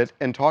little bit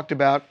and talked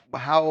about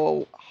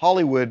how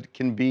Hollywood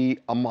can be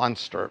a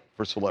monster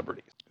for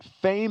celebrities.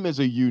 Fame is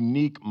a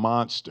unique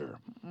monster.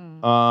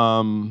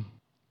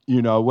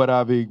 You know what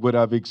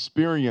I've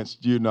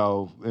experienced. You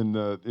know, in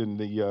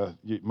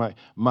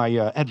my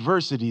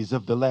adversities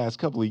of the last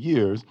couple of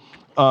years,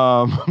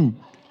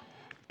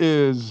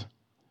 is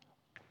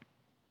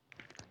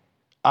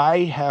I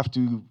have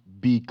to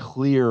be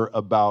clear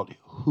about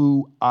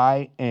who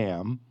I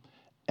am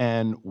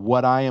and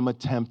what I am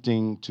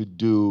attempting to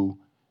do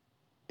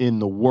in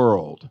the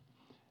world.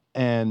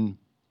 And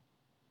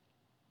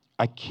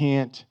I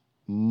can't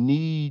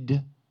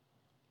need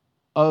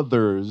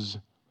others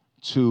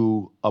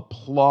to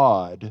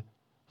applaud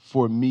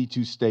for me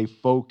to stay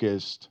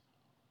focused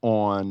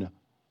on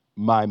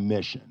my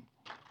mission.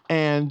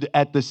 And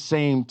at the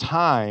same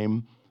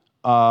time,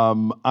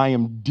 I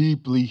am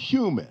deeply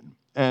human,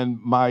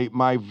 and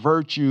my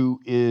virtue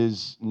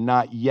is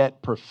not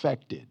yet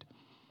perfected.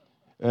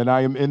 And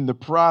I am in the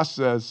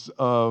process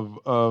of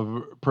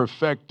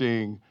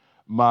perfecting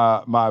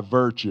my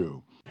virtue.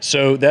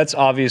 So that's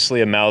obviously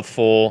a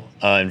mouthful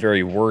and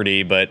very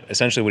wordy, but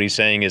essentially what he's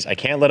saying is I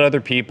can't let other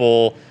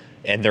people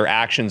and their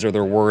actions or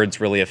their words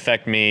really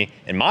affect me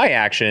and my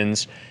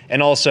actions.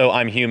 And also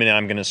I'm human and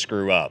I'm going to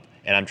screw up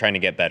and I'm trying to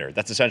get better.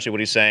 That's essentially what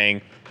he's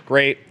saying.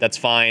 Great, that's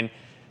fine.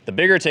 The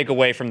bigger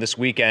takeaway from this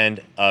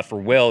weekend for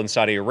Will in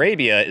Saudi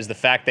Arabia is the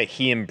fact that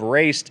he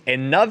embraced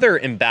another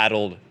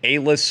embattled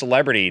A-list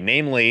celebrity,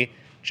 namely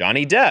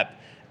Johnny Depp.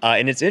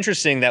 And it's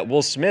interesting that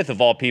Will Smith,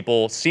 of all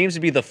people, seems to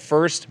be the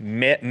first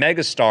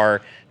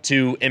megastar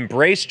to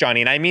embrace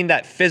Johnny. And I mean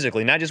that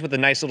physically, not just with a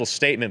nice little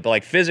statement, but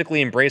like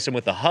physically embrace him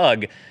with a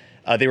hug.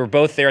 They were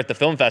both there at the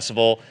film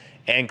festival.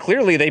 And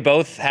clearly they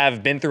both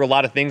have been through a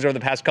lot of things over the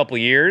past couple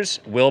of years,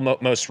 Will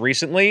most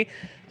recently.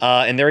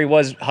 And there he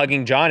was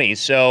hugging Johnny.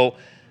 So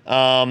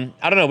I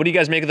don't know. What do you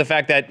guys make of the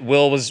fact that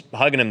Will was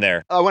hugging him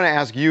there? I want to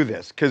ask you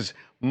this, because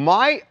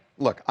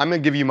look, I'm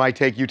going to give you my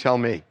take. You tell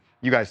me.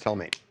 You guys tell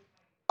me.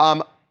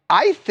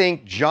 I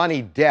think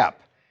Johnny Depp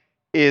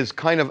is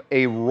kind of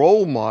a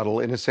role model,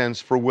 in a sense,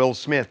 for Will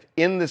Smith,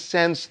 in the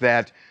sense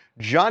that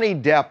Johnny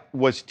Depp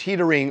was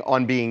teetering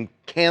on being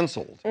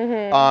canceled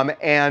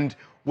and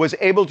was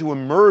able to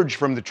emerge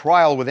from the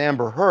trial with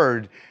Amber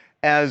Heard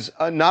as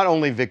not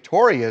only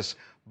victorious,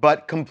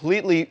 but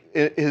completely,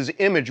 his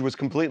image was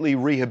completely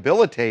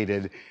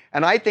rehabilitated.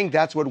 And I think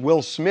that's what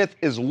Will Smith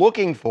is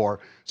looking for.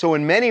 So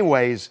in many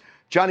ways,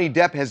 Johnny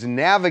Depp has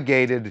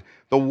navigated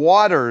the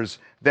waters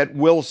that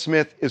Will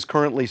Smith is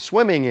currently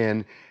swimming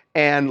in.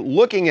 and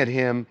looking at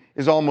him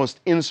is almost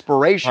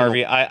inspirational.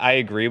 Harvey, I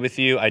agree with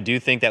you. I do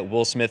think that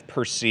Will Smith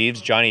perceives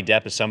Johnny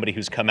Depp as somebody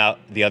who's come out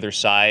the other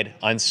side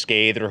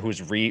unscathed or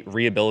who's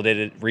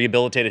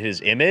rehabilitated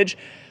his image.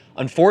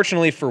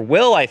 Unfortunately for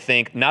Will, I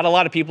think not a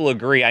lot of people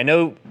agree. I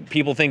know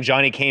people think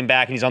Johnny came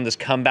back and he's on this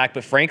comeback,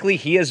 but frankly,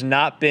 he has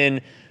not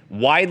been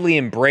widely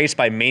embraced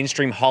by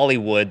mainstream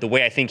Hollywood the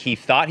way I think he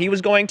thought he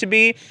was going to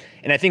be.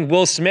 And I think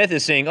Will Smith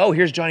is saying, oh,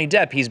 here's Johnny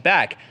Depp, he's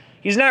back.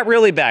 He's not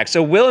really back.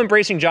 So Will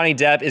embracing Johnny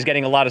Depp is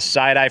getting a lot of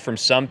side eye from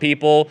some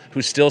people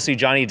who still see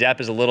Johnny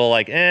Depp as a little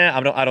like, I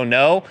don't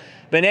know.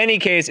 But in any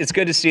case, it's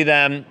good to see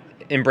them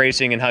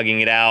embracing and hugging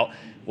it out.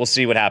 We'll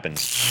see what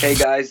happens. Hey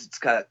guys, it's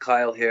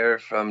Kyle here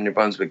from New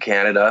Brunswick,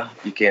 Canada.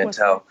 You can't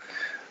tell.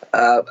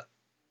 I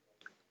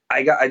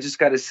just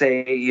got to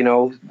say, you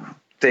know,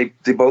 they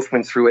both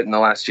went through it in the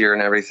last year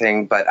and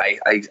everything, but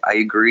I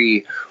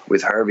agree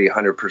with Harvey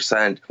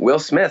 100%. Will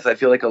Smith, I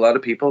feel like a lot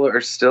of people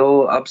are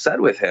still upset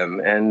with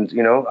him, and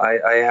you know,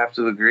 I have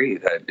to agree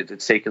that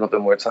it's taken a little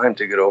bit more time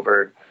to get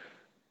over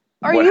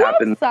what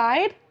happened.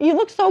 Outside? You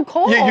look so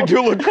cold. Yeah, you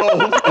do look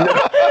cold.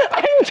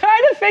 I'm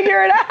trying to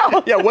figure it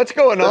out. Yeah, what's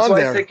going on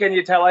there? I said, can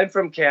you tell I'm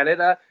from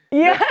Canada?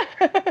 Yeah.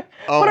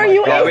 Oh but are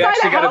you inside we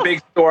actually a got house? a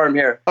big storm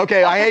here.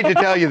 Okay, I hate to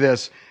tell you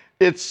this.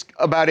 It's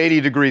about 80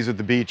 degrees at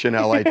the beach in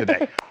LA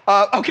today.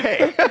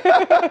 Okay.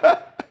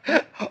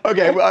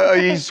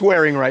 Okay, he's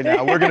swearing right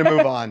now. We're going to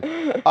move on.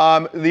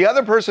 The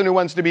other person who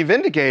wants to be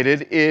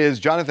vindicated is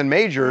Jonathan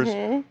Majors,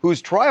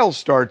 whose trial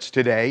starts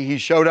today. He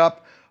showed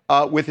up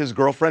with his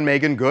girlfriend,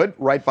 Meagan Good,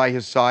 right by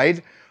his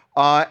side.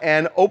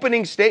 And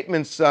opening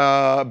statements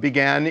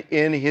began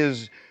in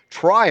his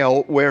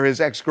trial where his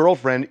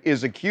ex-girlfriend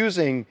is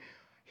accusing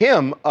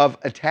him of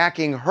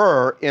attacking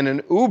her in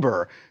an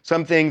Uber,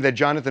 something that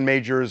Jonathan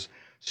Majors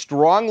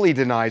strongly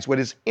denies. What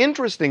is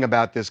interesting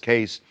about this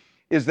case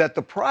is that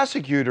the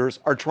prosecutors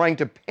are trying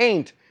to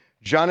paint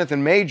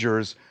Jonathan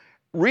Majors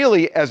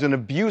really as an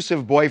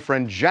abusive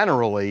boyfriend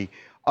generally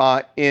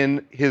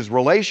in his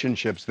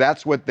relationships.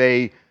 That's what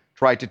they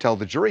tried to tell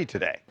the jury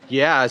today.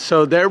 Yeah,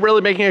 so they're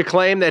really making a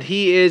claim that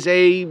he is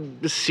a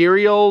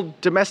serial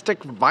domestic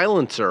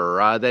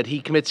violencer, that he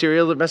commits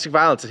serial domestic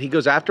violence, that he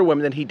goes after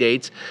women that he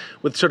dates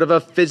with sort of a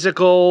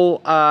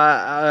physical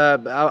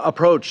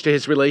approach to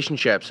his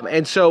relationships.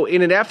 And so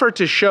in an effort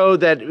to show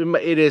that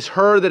it is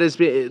her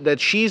that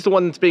she's the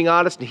one that's being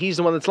honest and he's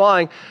the one that's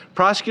lying,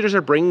 prosecutors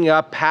are bringing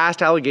up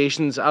past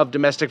allegations of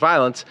domestic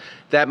violence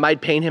that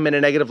might paint him in a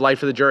negative light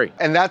for the jury.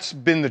 And that's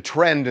been the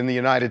trend in the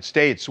United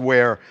States,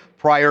 where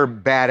prior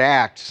bad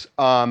acts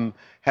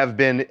have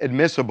been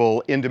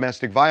admissible in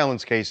domestic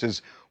violence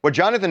cases. What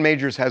Jonathan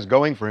Majors has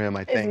going for him,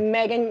 I think. Is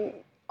Meagan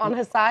on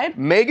his side?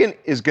 Meagan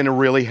is going to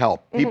really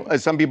help.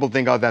 Some people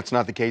think, oh, that's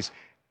not the case.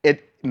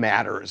 It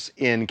matters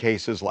in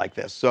cases like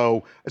this.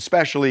 So,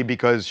 especially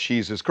because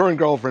she's his current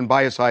girlfriend,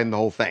 by his side, and the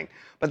whole thing.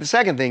 But the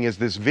second thing is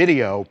this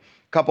video,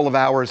 a couple of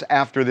hours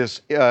after this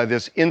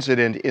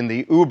incident in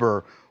the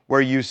Uber,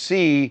 where you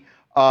see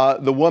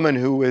the woman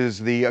who is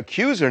the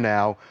accuser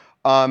now,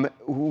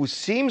 who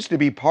seems to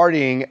be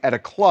partying at a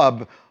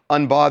club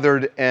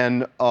unbothered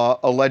and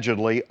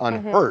allegedly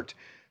unhurt.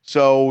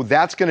 So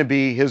that's going to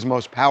be his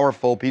most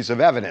powerful piece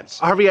of evidence.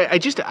 Harvey,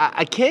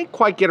 I can't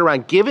quite get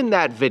around, given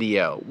that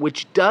video,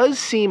 which does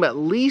seem at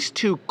least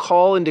to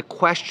call into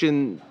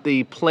question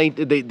the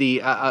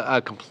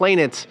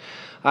complainant's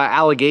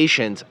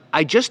allegations.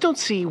 I just don't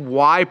see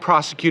why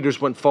prosecutors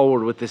went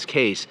forward with this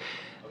case.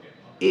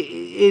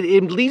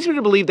 It leads me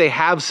to believe they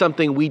have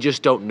something we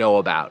just don't know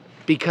about.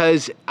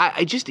 Because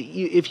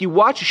if you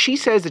watch, she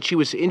says that she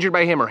was injured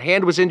by him, her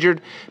hand was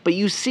injured, but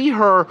you see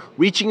her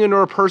reaching into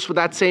her purse with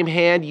that same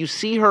hand, you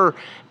see her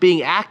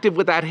being active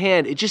with that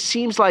hand. It just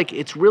seems like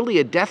it's really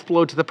a death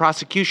blow to the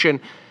prosecution.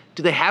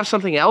 Do they have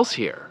something else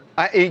here?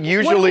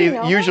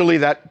 Usually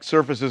that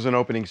surfaces in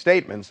opening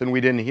statements, and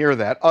we didn't hear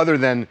that, other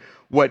than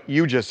what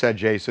you just said,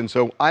 Jason.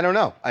 So I don't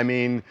know. I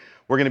mean,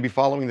 we're going to be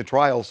following the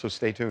trial, so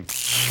stay tuned.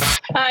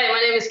 Hi, my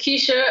name is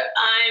Keisha.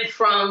 I'm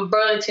from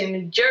Burlington,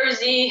 New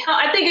Jersey.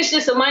 I think it's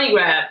just a money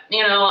grab,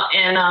 you know,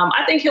 and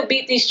I think he'll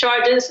beat these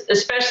charges,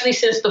 especially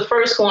since the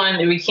first one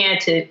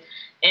recanted.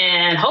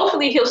 And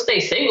hopefully he'll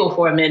stay single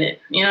for a minute,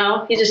 you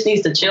know? He just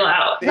needs to chill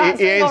out. He ain't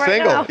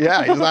single.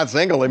 Yeah, he's not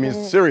single. I mean,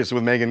 he's serious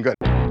with Meagan Good.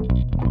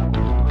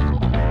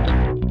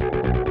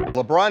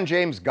 LeBron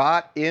James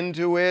got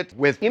into it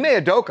with Ime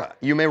Udoka.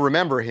 You may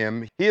remember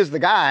him. He is the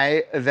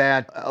guy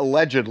that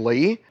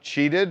allegedly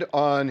cheated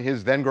on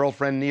his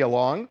then-girlfriend, Nia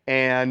Long,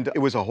 and it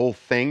was a whole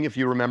thing, if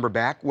you remember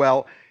back.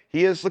 Well,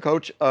 he is the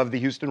coach of the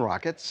Houston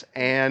Rockets,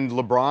 and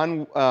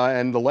LeBron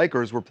and the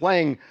Lakers were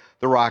playing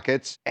the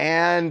Rockets,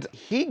 and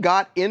he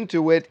got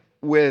into it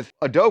with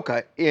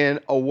Udoka in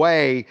a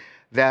way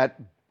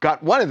that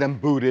got one of them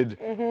booted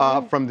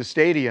from the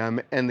stadium,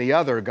 and the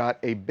other got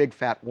a big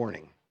fat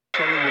warning.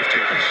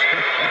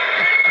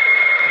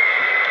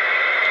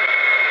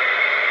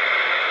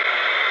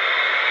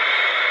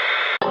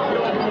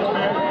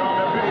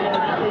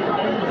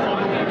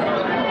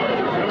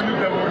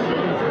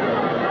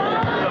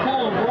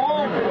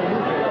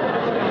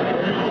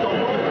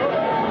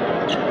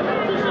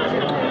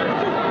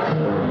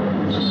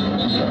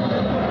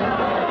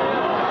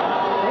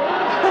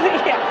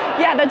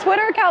 the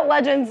Twitter account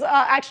Legends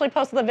actually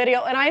posted the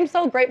video, and I'm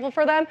so grateful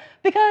for them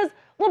because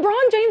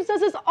LeBron James does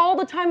this all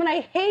the time, and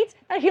I hate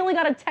that he only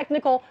got a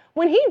technical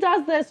when he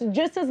does this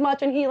just as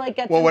much, and he like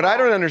gets. Well, what I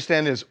don't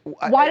understand is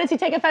why does he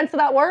take offense to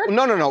that word?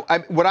 No.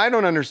 What I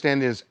don't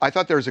understand is I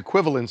thought there was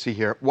equivalency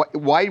here.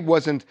 Why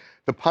wasn't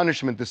the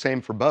punishment the same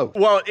for both?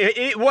 Well,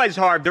 it was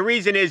hard. The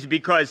reason is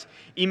because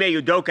Ime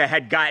Udoka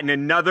had gotten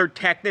another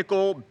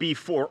technical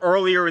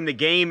earlier in the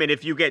game, and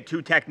if you get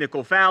 2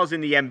 technical fouls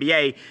in the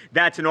NBA,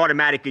 that's an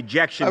automatic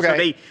ejection.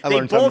 Okay. So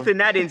they both in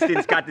that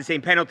instance got the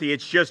same penalty.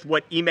 It's just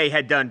what Ime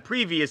had done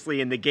previously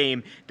in the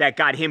game that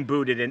got him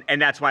booted,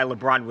 and that's why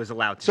LeBron was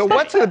allowed to. So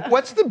what's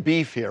the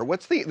beef here?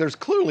 There's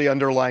clearly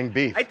underlying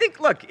beef. I think,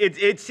 look,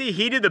 it's the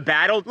heat of the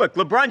battle. Look,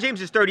 LeBron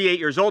James is 38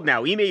 years old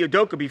now. Ime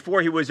Udoka,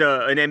 before he was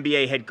an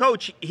NBA head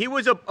coach, he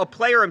was a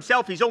player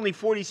himself. He's only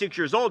 46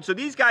 years old. So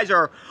these guys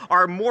are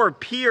more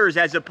peers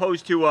as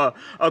opposed to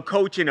a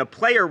coach and a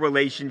player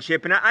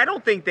relationship. And I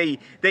don't think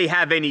they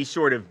have any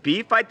sort of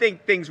beef. I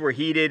think things were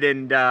heated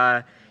and,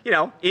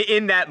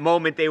 in that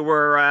moment, they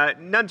were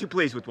none too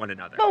pleased with one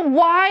another. But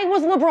why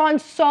was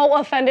LeBron so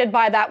offended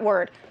by that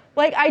word?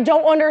 Like, I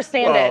don't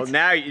understand it. Well,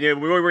 now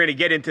we're going to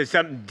get into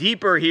something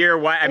deeper here.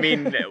 Why? I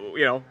mean,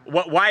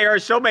 why are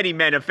so many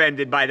men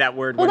offended by that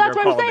word? Well, that's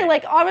what I'm saying.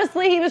 Like,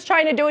 obviously, he was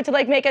trying to do it to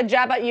like make a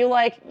jab at you,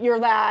 like you're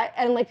that,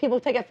 and like people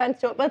take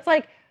offense to it. But it's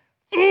like,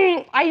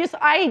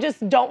 I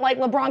just don't like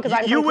LeBron because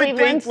I'm you from would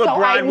Cleveland, think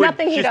LeBron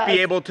nothing would he just does.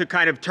 be able to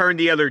kind of turn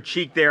the other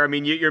cheek there. I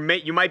mean,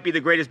 you might be the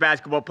greatest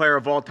basketball player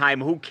of all time.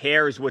 Who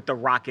cares what the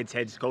Rockets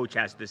head coach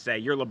has to say?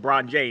 You're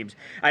LeBron James.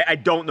 I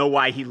don't know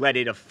why he let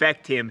it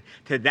affect him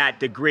to that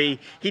degree.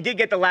 He did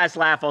get the last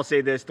laugh. I'll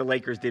say this: the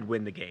Lakers did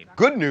win the game.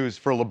 Good news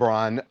for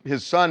LeBron.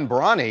 His son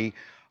Bronny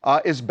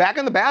is back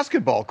on the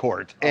basketball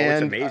court,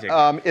 and it's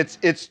amazing.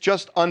 It's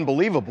just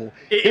unbelievable.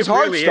 It His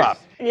heart really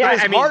stopped. is. Yeah,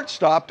 His heart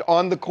stopped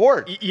on the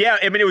court. Yeah,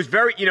 I mean, it was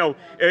very,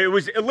 it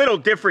was a little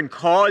different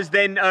cause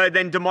than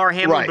DeMar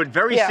Hamlin, Right. but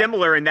very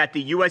similar in that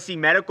the USC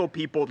medical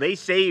people, they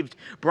saved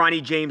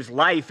Bronny James'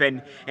 life.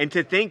 And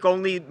to think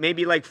only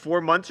maybe like 4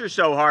 months or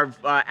so, Harv,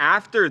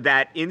 after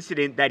that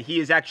incident that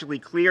he is actually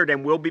cleared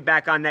and will be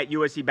back on that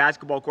USC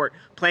basketball court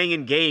playing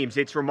in games.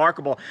 It's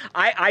remarkable.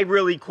 I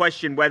really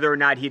question whether or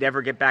not he'd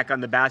ever get back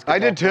on the basketball I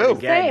did court too.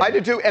 again. I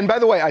did too. And by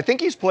the way, I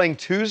think he's playing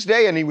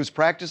Tuesday, and he was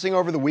practicing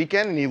over the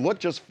weekend, and he looked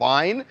just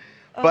fine.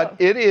 But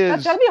it is.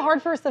 That's gotta be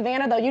hard for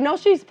Savannah, though. You know,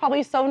 she's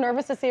probably so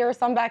nervous to see her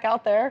son back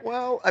out there.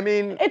 Well, I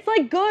mean, it's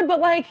like good, but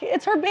like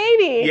it's her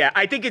baby. Yeah,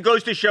 I think it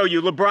goes to show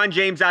you, LeBron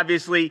James,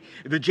 obviously,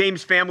 the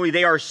James family,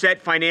 they are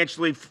set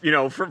financially,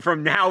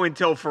 from now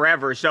until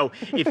forever. So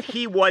if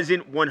he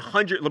wasn't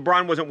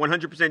LeBron wasn't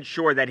 100%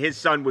 sure that his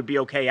son would be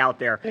okay out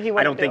there,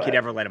 I don't think he'd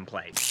ever let him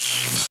play.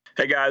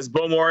 Hey guys,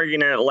 Bo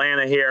Morgan in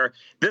Atlanta here.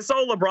 This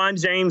whole LeBron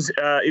James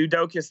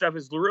Udoka stuff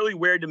is really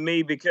weird to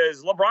me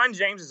because LeBron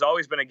James has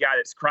always been a guy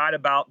that's cried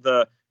about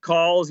the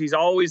calls. He's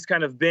always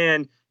kind of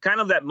been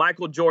that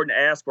Michael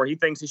Jordan-esque where he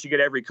thinks he should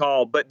get every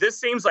call. But this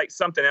seems like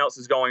something else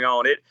is going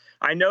on.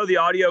 I know the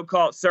audio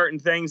caught certain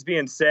things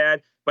being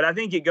said, but I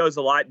think it goes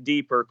a lot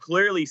deeper.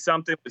 Clearly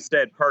something was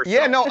said personally.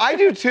 Yeah, no, I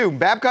do too.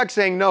 Babcock's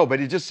saying no, but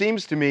it just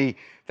seems to me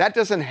that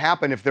doesn't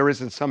happen if there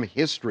isn't some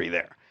history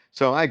there.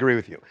 So I agree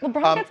with you.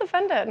 LeBron gets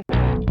offended.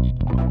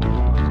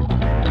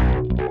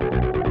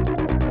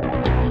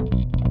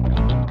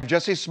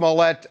 Jussie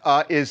Smollett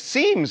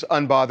seems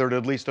unbothered,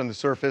 at least on the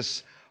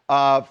surface,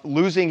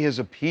 losing his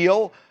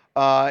appeal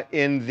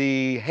in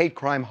the hate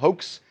crime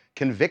hoax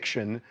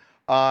conviction.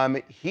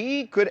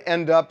 He could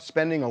end up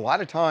spending a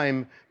lot of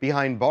time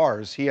behind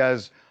bars. He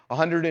has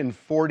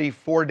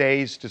 144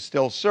 days to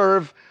still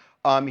serve.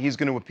 He's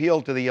going to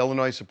appeal to the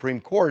Illinois Supreme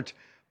Court,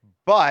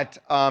 but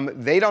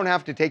they don't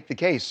have to take the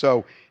case.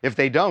 So if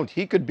they don't,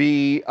 he could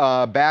be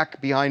back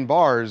behind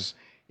bars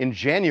in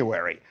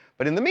January.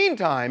 But in the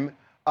meantime,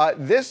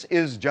 this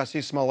is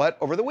Jussie Smollett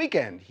over the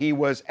weekend. He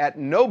was at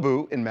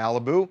Nobu in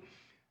Malibu,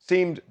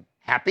 seemed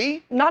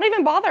happy. Not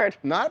even bothered.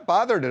 Not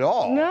bothered at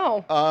all.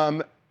 No.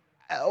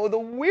 The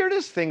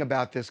weirdest thing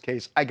about this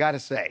case, I gotta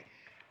say,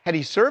 had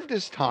he served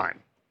his time,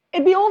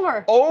 it'd be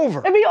over. Over.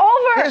 It'd be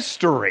over.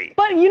 History.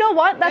 But you know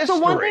what? That's the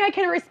one History. thing I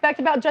can respect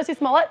about Jussie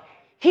Smollett.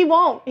 He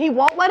won't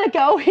let it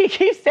go. He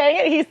keeps saying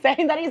it. He's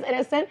saying that he's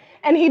innocent,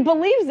 and he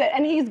believes it,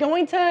 and he's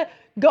going to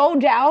go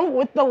down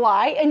with the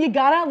lie, and you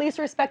gotta at least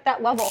respect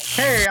that level.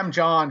 Hey, I'm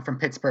John from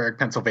Pittsburgh,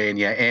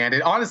 Pennsylvania, and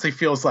it honestly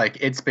feels like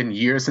it's been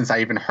years since I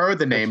even heard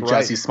the name That's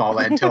right. Jussie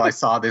Smollett until I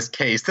saw this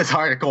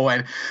article,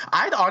 and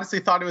I honestly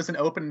thought it was an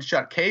open and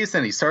shut case,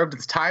 and he served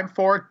his time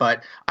for it,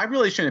 but I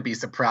really shouldn't be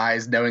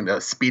surprised knowing the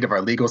speed of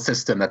our legal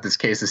system that this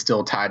case is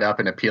still tied up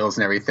in appeals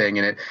and everything,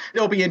 and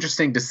it'll be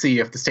interesting to see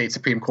if the state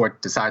Supreme Court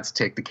decides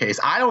to take the case.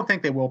 I don't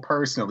think they will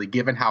personally,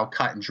 given how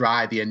cut and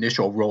dry the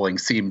initial ruling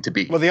seemed to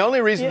be. Well, the only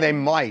reason they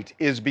might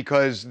is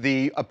because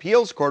the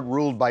appeals court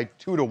ruled by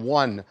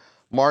 2-1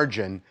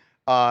 margin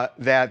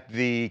that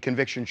the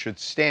conviction should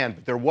stand.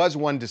 But there was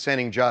one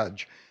dissenting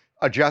judge,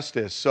 a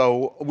justice,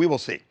 so we will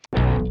see.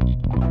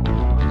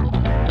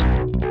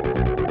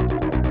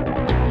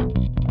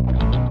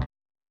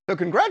 So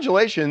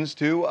congratulations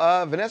to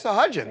Vanessa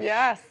Hudgens.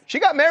 Yes. She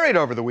got married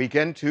over the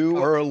weekend to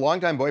her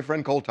longtime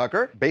boyfriend, Cole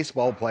Tucker,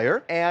 baseball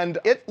player, and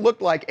it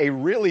looked like a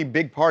really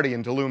big party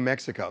in Tulum,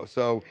 Mexico.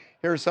 So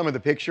here are some of the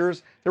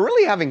pictures. They're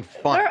really having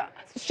fun.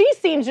 She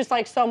seems just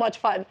like so much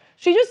fun.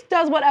 She just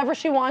does whatever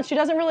she wants. She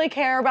doesn't really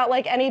care about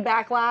like any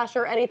backlash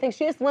or anything.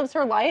 She just lives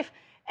her life,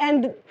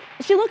 and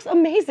she looks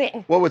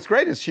amazing. Well, what's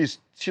great is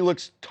she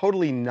looks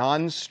totally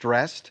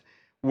non-stressed,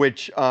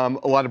 which a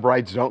lot of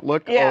brides don't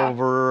look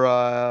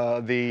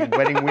over the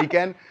wedding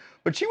weekend.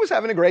 But she was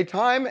having a great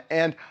time,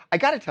 and I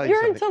got to tell you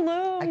something. You're in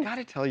Tulum. I got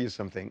to tell you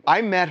something.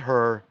 I met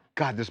her,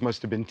 God, this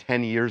must have been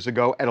 10 years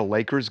ago at a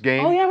Lakers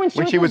game. Oh, yeah, when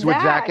she was with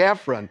Zac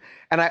Efron.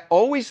 And I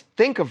always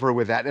think of her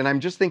with that, and I'm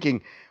just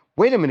thinking,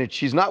 wait a minute,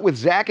 she's not with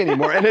Zac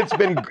anymore, and it's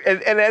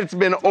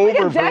been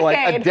over for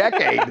like a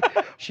decade.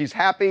 She's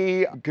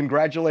happy.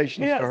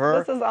 Congratulations to her.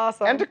 This is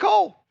awesome. And to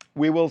Cole.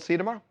 We will see you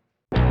tomorrow.